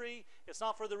adultery. It's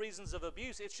not for the reasons of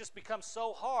abuse. It's just become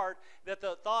so hard that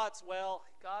the thoughts, well,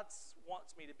 God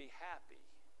wants me to be happy.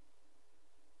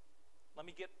 Let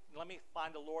me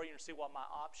find a lawyer and see what my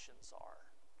options are.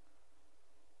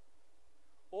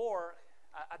 Or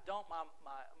I don't,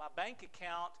 my bank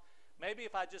account, maybe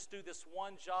if I just do this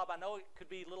one job, I know it could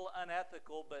be a little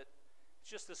unethical, but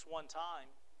it's just this one time.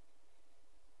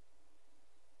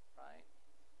 Right?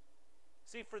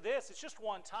 See, for this, it's just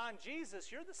one time.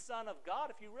 Jesus, you're the Son of God.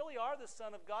 If you really are the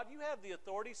Son of God, you have the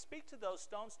authority. Speak to those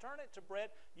stones, turn it to bread.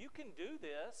 You can do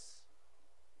this.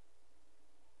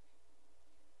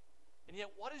 And yet,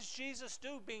 what does Jesus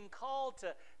do? Being called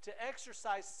to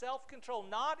exercise self-control,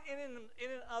 not in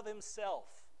and of himself.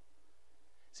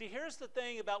 See, here's the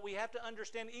thing about we have to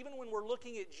understand, even when we're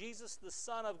looking at Jesus, the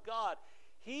Son of God,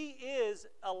 he is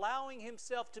allowing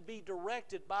himself to be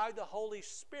directed by the Holy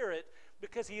Spirit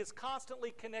because he is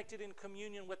constantly connected in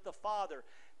communion with the Father,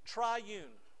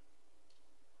 triune.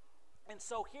 And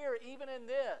so here, even in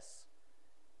this,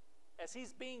 as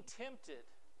he's being tempted,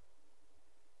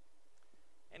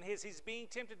 and he's being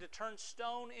tempted to turn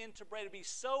stone into bread, it'd be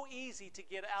so easy to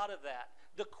get out of that.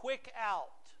 The quick out.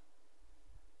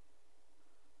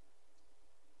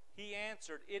 He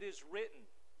answered, it is written,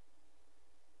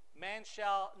 man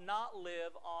shall not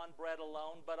live on bread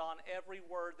alone, but on every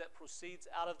word that proceeds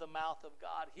out of the mouth of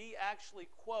God. He actually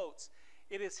quotes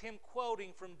It is him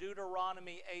quoting from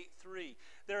Deuteronomy 8:3.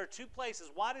 There are two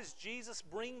places. Why does Jesus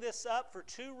bring this up? For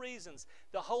two reasons.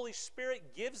 The Holy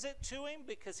Spirit gives it to him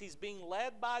because he's being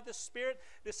led by the Spirit.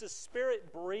 This is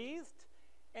Spirit-breathed,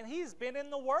 and he's been in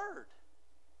the Word.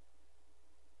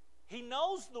 He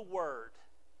knows the Word.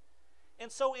 And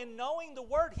so in knowing the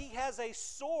Word, he has a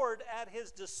sword at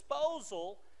his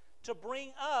disposal to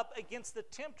bring up against the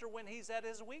tempter when he's at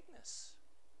his weakness.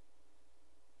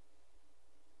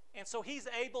 And so he's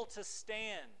able to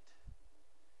stand.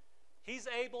 He's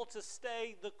able to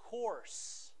stay the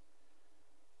course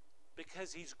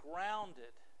because he's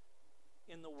grounded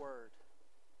in the Word.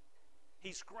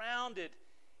 He's grounded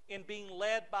in being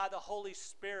led by the Holy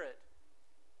Spirit.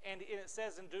 And it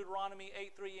says in Deuteronomy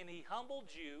 8:3, and he humbled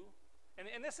you,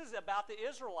 and this is about the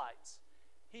Israelites.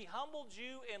 He humbled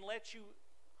you and let you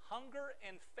hunger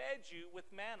and fed you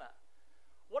with manna.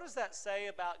 What does that say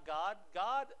about God?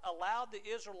 God allowed the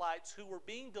Israelites who were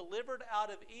being delivered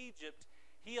out of Egypt,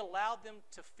 he allowed them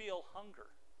to feel hunger.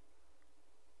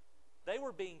 They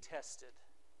were being tested.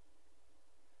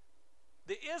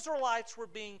 The Israelites were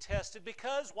being tested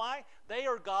because, why? They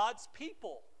are God's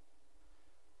people.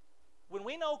 When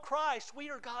we know Christ, we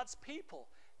are God's people.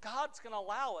 God's going to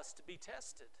allow us to be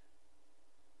tested.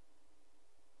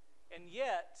 And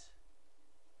yet,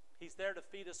 he's there to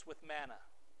feed us with manna,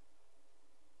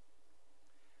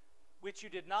 which you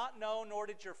did not know, nor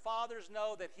did your fathers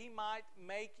know, that he might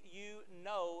make you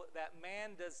know that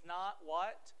man does not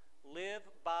what? Live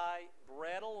by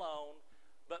bread alone,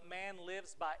 but man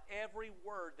lives by every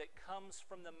word that comes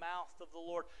from the mouth of the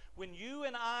Lord. When you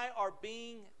and I are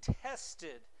being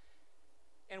tested,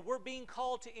 and we're being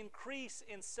called to increase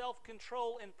in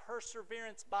self-control and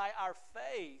perseverance by our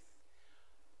faith,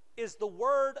 is the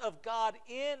Word of God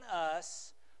in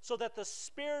us so that the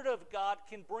Spirit of God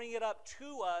can bring it up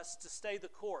to us to stay the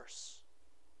course.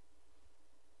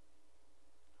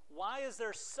 Why is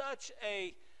there such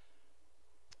a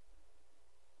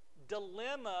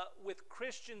dilemma with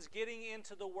Christians getting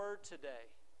into the Word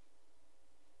today?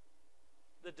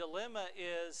 The dilemma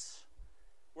is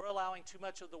we're allowing too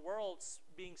much of the world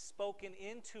being spoken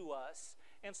into us.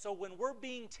 And so when we're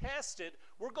being tested,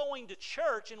 we're going to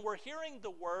church and we're hearing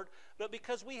the Word, but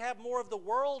because we have more of the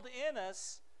world in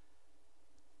us,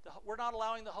 we're not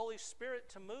allowing the Holy Spirit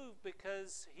to move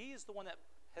because He's the one that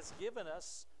has given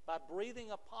us by breathing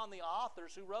upon the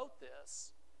authors who wrote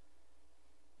this.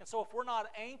 And so if we're not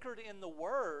anchored in the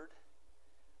Word,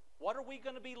 what are we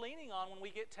going to be leaning on when we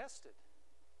get tested?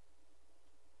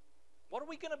 What are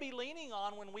we going to be leaning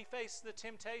on when we face the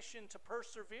temptation to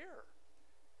persevere?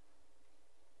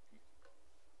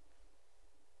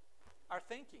 Our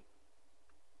thinking,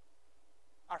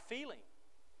 our feeling.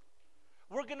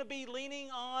 We're going to be leaning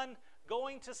on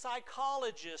going to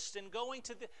psychologists and going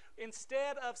to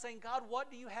instead of saying, God, what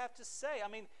do you have to say? I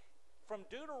mean, from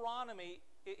Deuteronomy,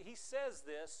 he says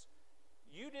this,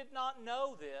 you did not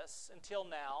know this until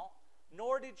now,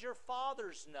 nor did your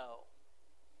fathers know.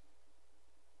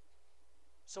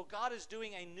 So God is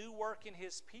doing a new work in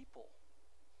His people,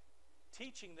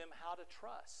 teaching them how to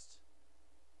trust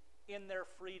in their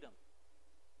freedom.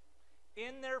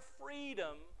 In their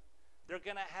freedom, they're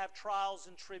going to have trials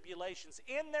and tribulations.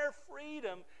 In their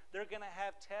freedom, they're going to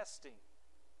have testing.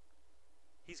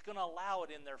 He's going to allow it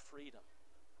in their freedom.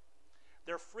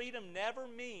 Their freedom never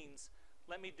means,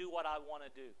 let me do what I want to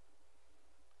do.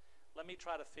 Let me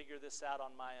try to figure this out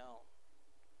on my own.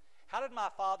 How did my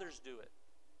fathers do it?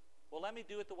 Well, let me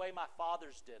do it the way my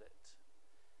fathers did it.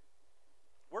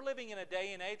 We're living in a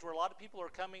day and age where a lot of people are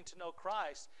coming to know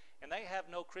Christ and they have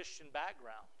no Christian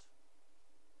background.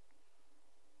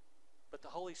 But the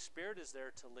Holy Spirit is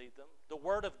there to lead them. The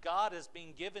Word of God is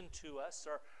being given to us.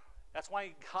 That's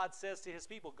why God says to His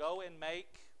people, go and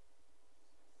make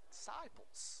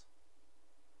disciples.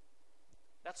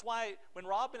 That's why when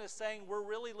Robin is saying we're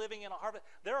really living in a harvest,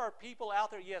 there are people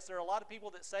out there, yes, there are a lot of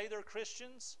people that say they're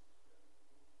Christians,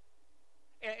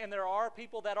 and there are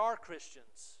people that are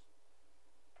Christians.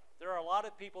 There are a lot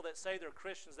of people that say they're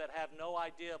Christians that have no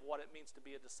idea of what it means to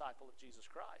be a disciple of Jesus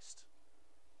Christ.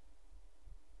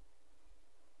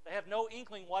 They have no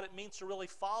inkling what it means to really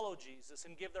follow Jesus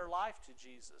and give their life to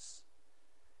Jesus.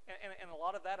 And a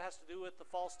lot of that has to do with the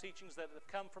false teachings that have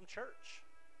come from church.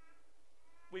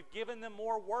 We've given them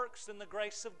more works than the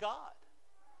grace of God.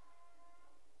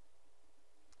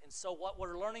 And so what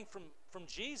we're learning from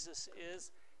Jesus is,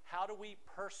 how do we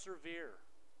persevere?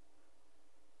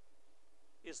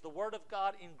 Is the Word of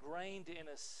God ingrained in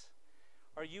us?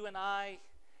 Are you and I,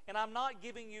 and I'm not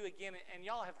giving you, again, and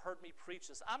y'all have heard me preach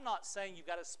this, I'm not saying you've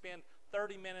got to spend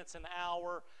 30 minutes, an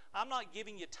hour. I'm not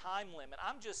giving you time limit.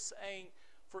 I'm just saying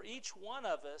for each one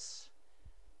of us,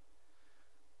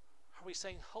 Are we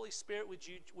saying, Holy Spirit, would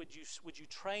you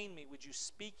train me? Would you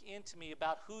speak into me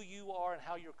about who you are and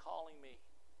how you're calling me?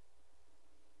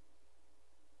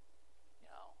 You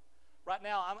know, right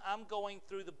now I'm going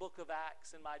through the book of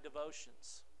Acts in my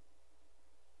devotions.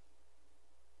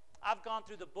 I've gone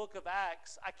through the book of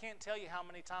Acts. I can't tell you how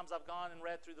many times I've gone and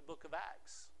read through the book of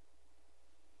Acts.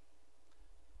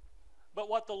 But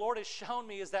what the Lord has shown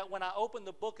me is that when I open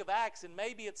the book of Acts, and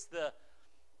maybe it's the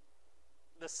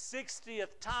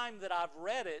 60th time that I've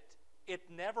read it, it's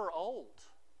never old.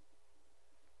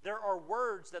 There are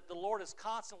words that the Lord is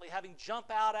constantly having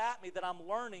jump out at me that I'm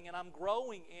learning and I'm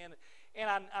growing in, and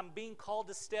I'm being called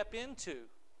to step into.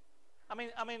 I mean,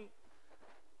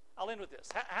 I'll end with this.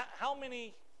 How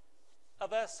many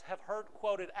of us have heard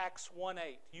quoted Acts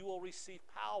 1:8? You will receive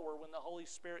power when the Holy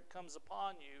Spirit comes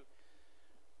upon you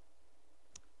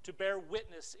to bear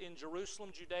witness in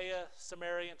Jerusalem, Judea,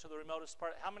 Samaria, and to the remotest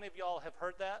part. How many of y'all have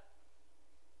heard that?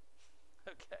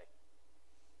 Okay.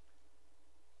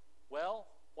 Well,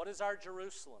 what is our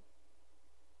Jerusalem?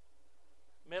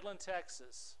 Midland,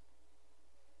 Texas.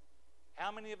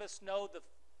 How many of us know the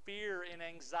fear and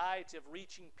anxiety of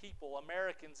reaching people,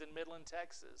 Americans in Midland,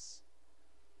 Texas?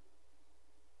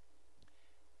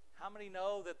 How many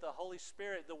know that the Holy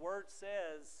Spirit, the Word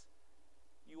says,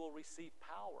 you will receive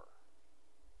power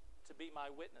to be my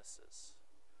witnesses?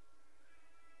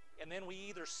 And then we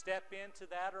either step into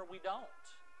that or we don't.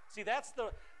 See, that's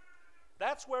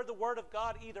where the Word of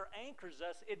God either anchors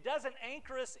us. It doesn't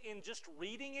anchor us in just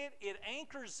reading it. It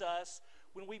anchors us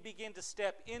when we begin to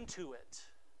step into it.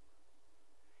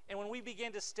 And when we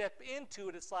begin to step into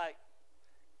it, it's like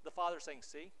the Father saying,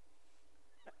 see?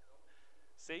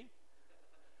 See?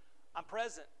 I'm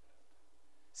present.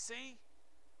 See?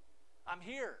 I'm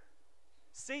here.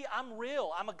 See, I'm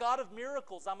real. I'm a God of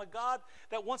miracles. I'm a God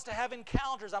that wants to have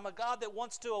encounters. I'm a God that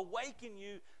wants to awaken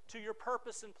you to your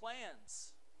purpose and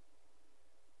plans.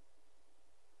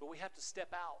 But we have to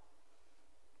step out.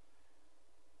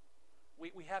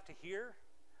 We have to hear.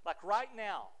 Like right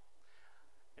now,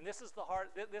 and this is the hard,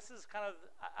 this is kind of,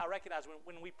 I recognize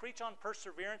when we preach on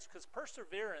perseverance, because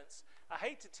perseverance, I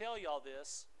hate to tell y'all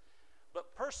this,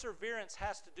 but perseverance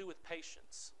has to do with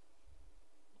patience.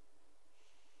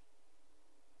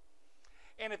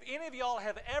 And if any of y'all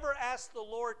have ever asked the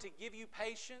Lord to give you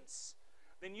patience,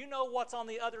 then you know what's on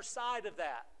the other side of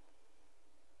that.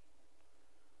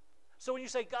 So when you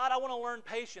say, God, I want to learn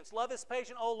patience. Love is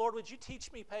patient. Oh, Lord, would you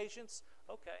teach me patience?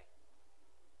 Okay.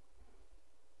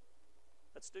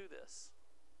 Let's do this.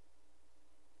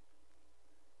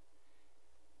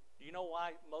 Do you know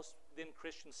why most then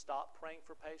Christians stop praying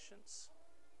for patience?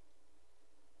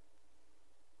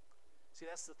 See,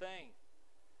 that's the thing.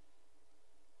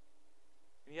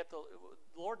 And yet the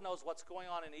Lord knows what's going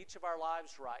on in each of our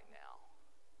lives right now.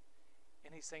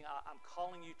 And He's saying, I'm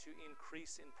calling you to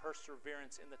increase in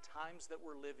perseverance in the times that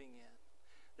we're living in.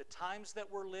 The times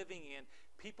that we're living in,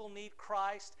 people need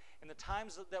Christ. And the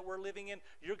times that we're living in,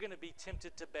 you're going to be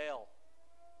tempted to bail.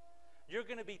 You're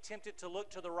going to be tempted to look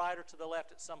to the right or to the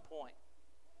left at some point.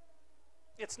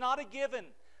 It's not a given.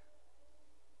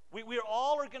 We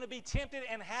all are going to be tempted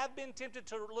and have been tempted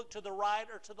to look to the right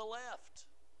or to the left.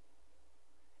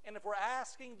 And if we're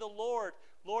asking the Lord,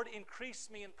 Lord, increase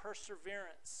me in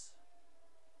perseverance,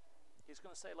 He's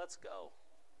going to say, let's go.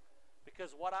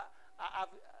 Because what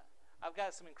I've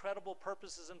got some incredible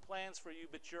purposes and plans for you,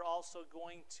 but you're also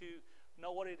going to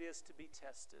know what it is to be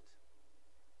tested.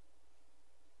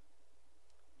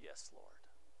 Yes, Lord.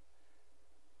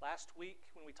 Last week,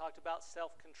 when we talked about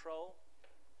self-control,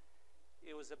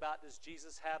 it was about, does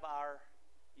Jesus have our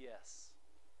yes?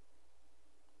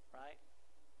 Right?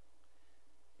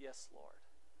 Yes, Lord.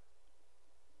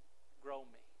 Grow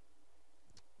me.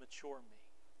 Mature me.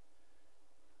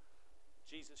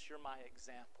 Jesus, you're my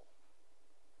example.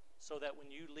 So that when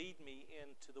you lead me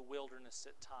into the wilderness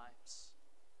at times,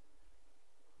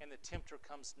 and the tempter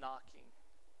comes knocking,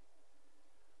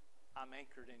 I'm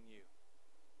anchored in you.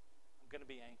 I'm going to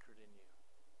be anchored in you.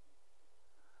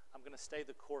 I'm going to stay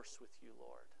the course with you,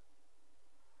 Lord.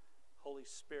 Holy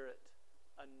Spirit,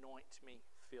 anoint me,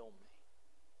 fill me.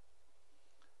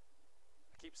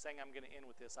 I keep saying I'm going to end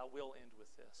with this. I will end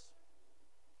with this.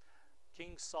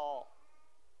 King Saul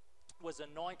was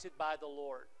anointed by the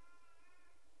Lord.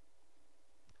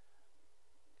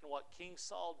 And what King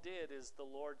Saul did is the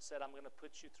Lord said, I'm going to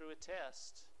put you through a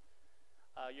test.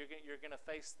 You're going to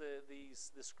face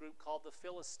this group called the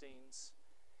Philistines.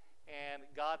 And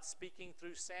God, speaking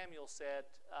through Samuel, said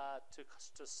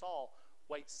to Saul,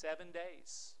 wait 7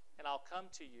 days, and I'll come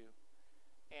to you,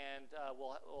 and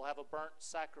we'll have a burnt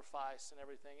sacrifice and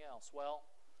everything else. Well,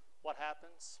 what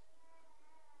happens?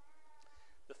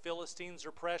 The Philistines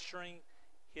are pressuring.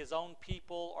 His own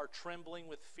people are trembling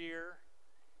with fear.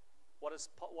 What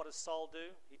does Saul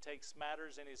do? He takes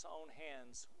matters in his own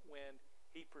hands when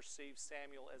he perceives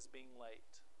Samuel as being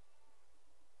late.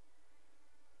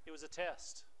 It was a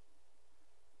test.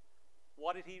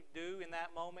 What did he do in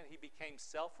that moment? He became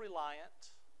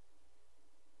self-reliant,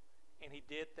 and he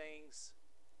did things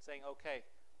saying, okay,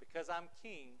 because I'm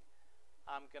king,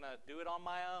 I'm going to do it on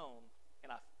my own,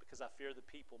 and because I fear the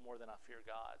people more than I fear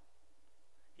God.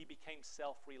 He became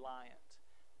self-reliant.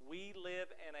 We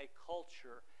live in a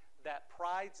culture that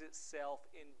prides itself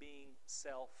in being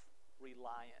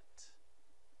self-reliant.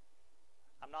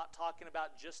 I'm not talking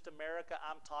about just America.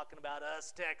 I'm talking about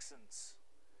us Texans.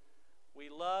 We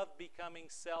love becoming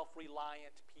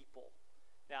self-reliant people.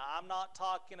 Now, I'm not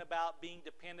talking about being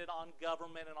dependent on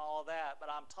government and all that, but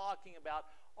I'm talking about,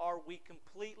 are we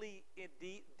completely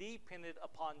dependent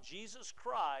upon Jesus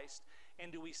Christ,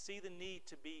 and do we see the need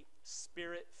to be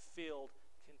Spirit-filled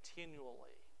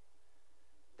continually?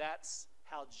 That's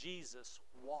how Jesus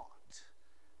walked.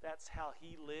 That's how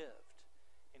he lived.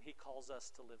 And he calls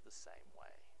us to live the same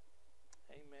way.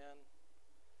 Amen.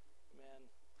 Amen.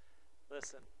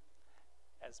 Listen,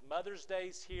 as Mother's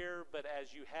Day's here, but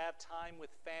as you have time with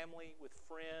family, with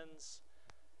friends,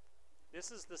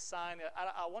 this is the sign.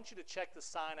 I want you to check the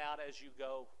sign out as you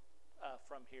go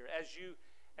from here. As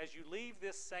you leave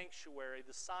this sanctuary,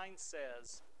 the sign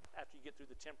says, after you get through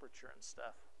the temperature and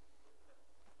stuff,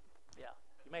 yeah,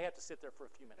 you may have to sit there for a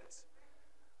few minutes.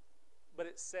 But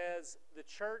it says, the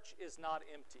church is not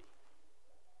empty.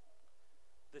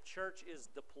 The church is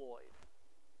deployed.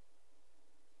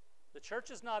 The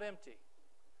church is not empty.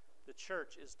 The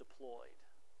church is deployed.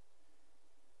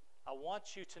 I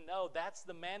want you to know that's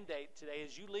the mandate today.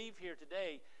 As you leave here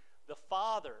today, the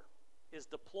Father is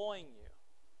deploying you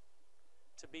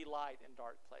to be light in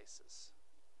dark places.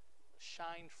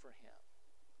 Shine for Him.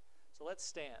 So let's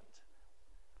stand.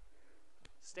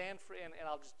 Stand for, and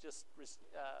I'll just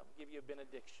give you a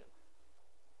benediction.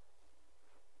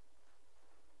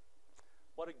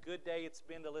 What a good day it's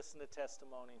been to listen to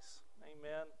testimonies.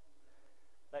 Amen.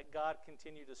 Let God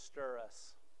continue to stir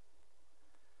us.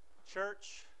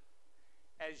 Church,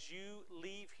 as you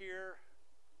leave here,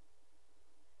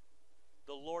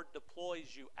 the Lord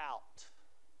deploys you out.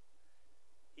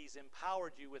 He's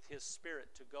empowered you with His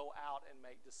Spirit to go out and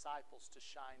make disciples to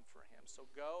shine for Him. So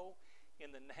go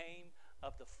in the name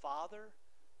of the Father,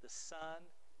 the Son,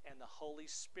 and the Holy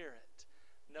Spirit.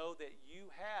 Know that you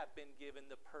have been given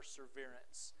the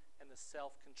perseverance and the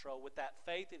self-control with that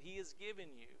faith that He has given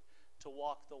you to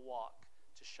walk the walk,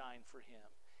 to shine for Him.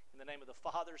 In the name of the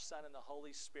Father, Son, and the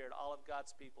Holy Spirit, all of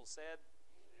God's people said,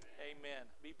 Amen.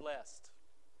 Be blessed.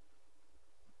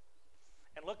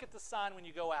 And look at the sign when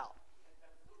you go out.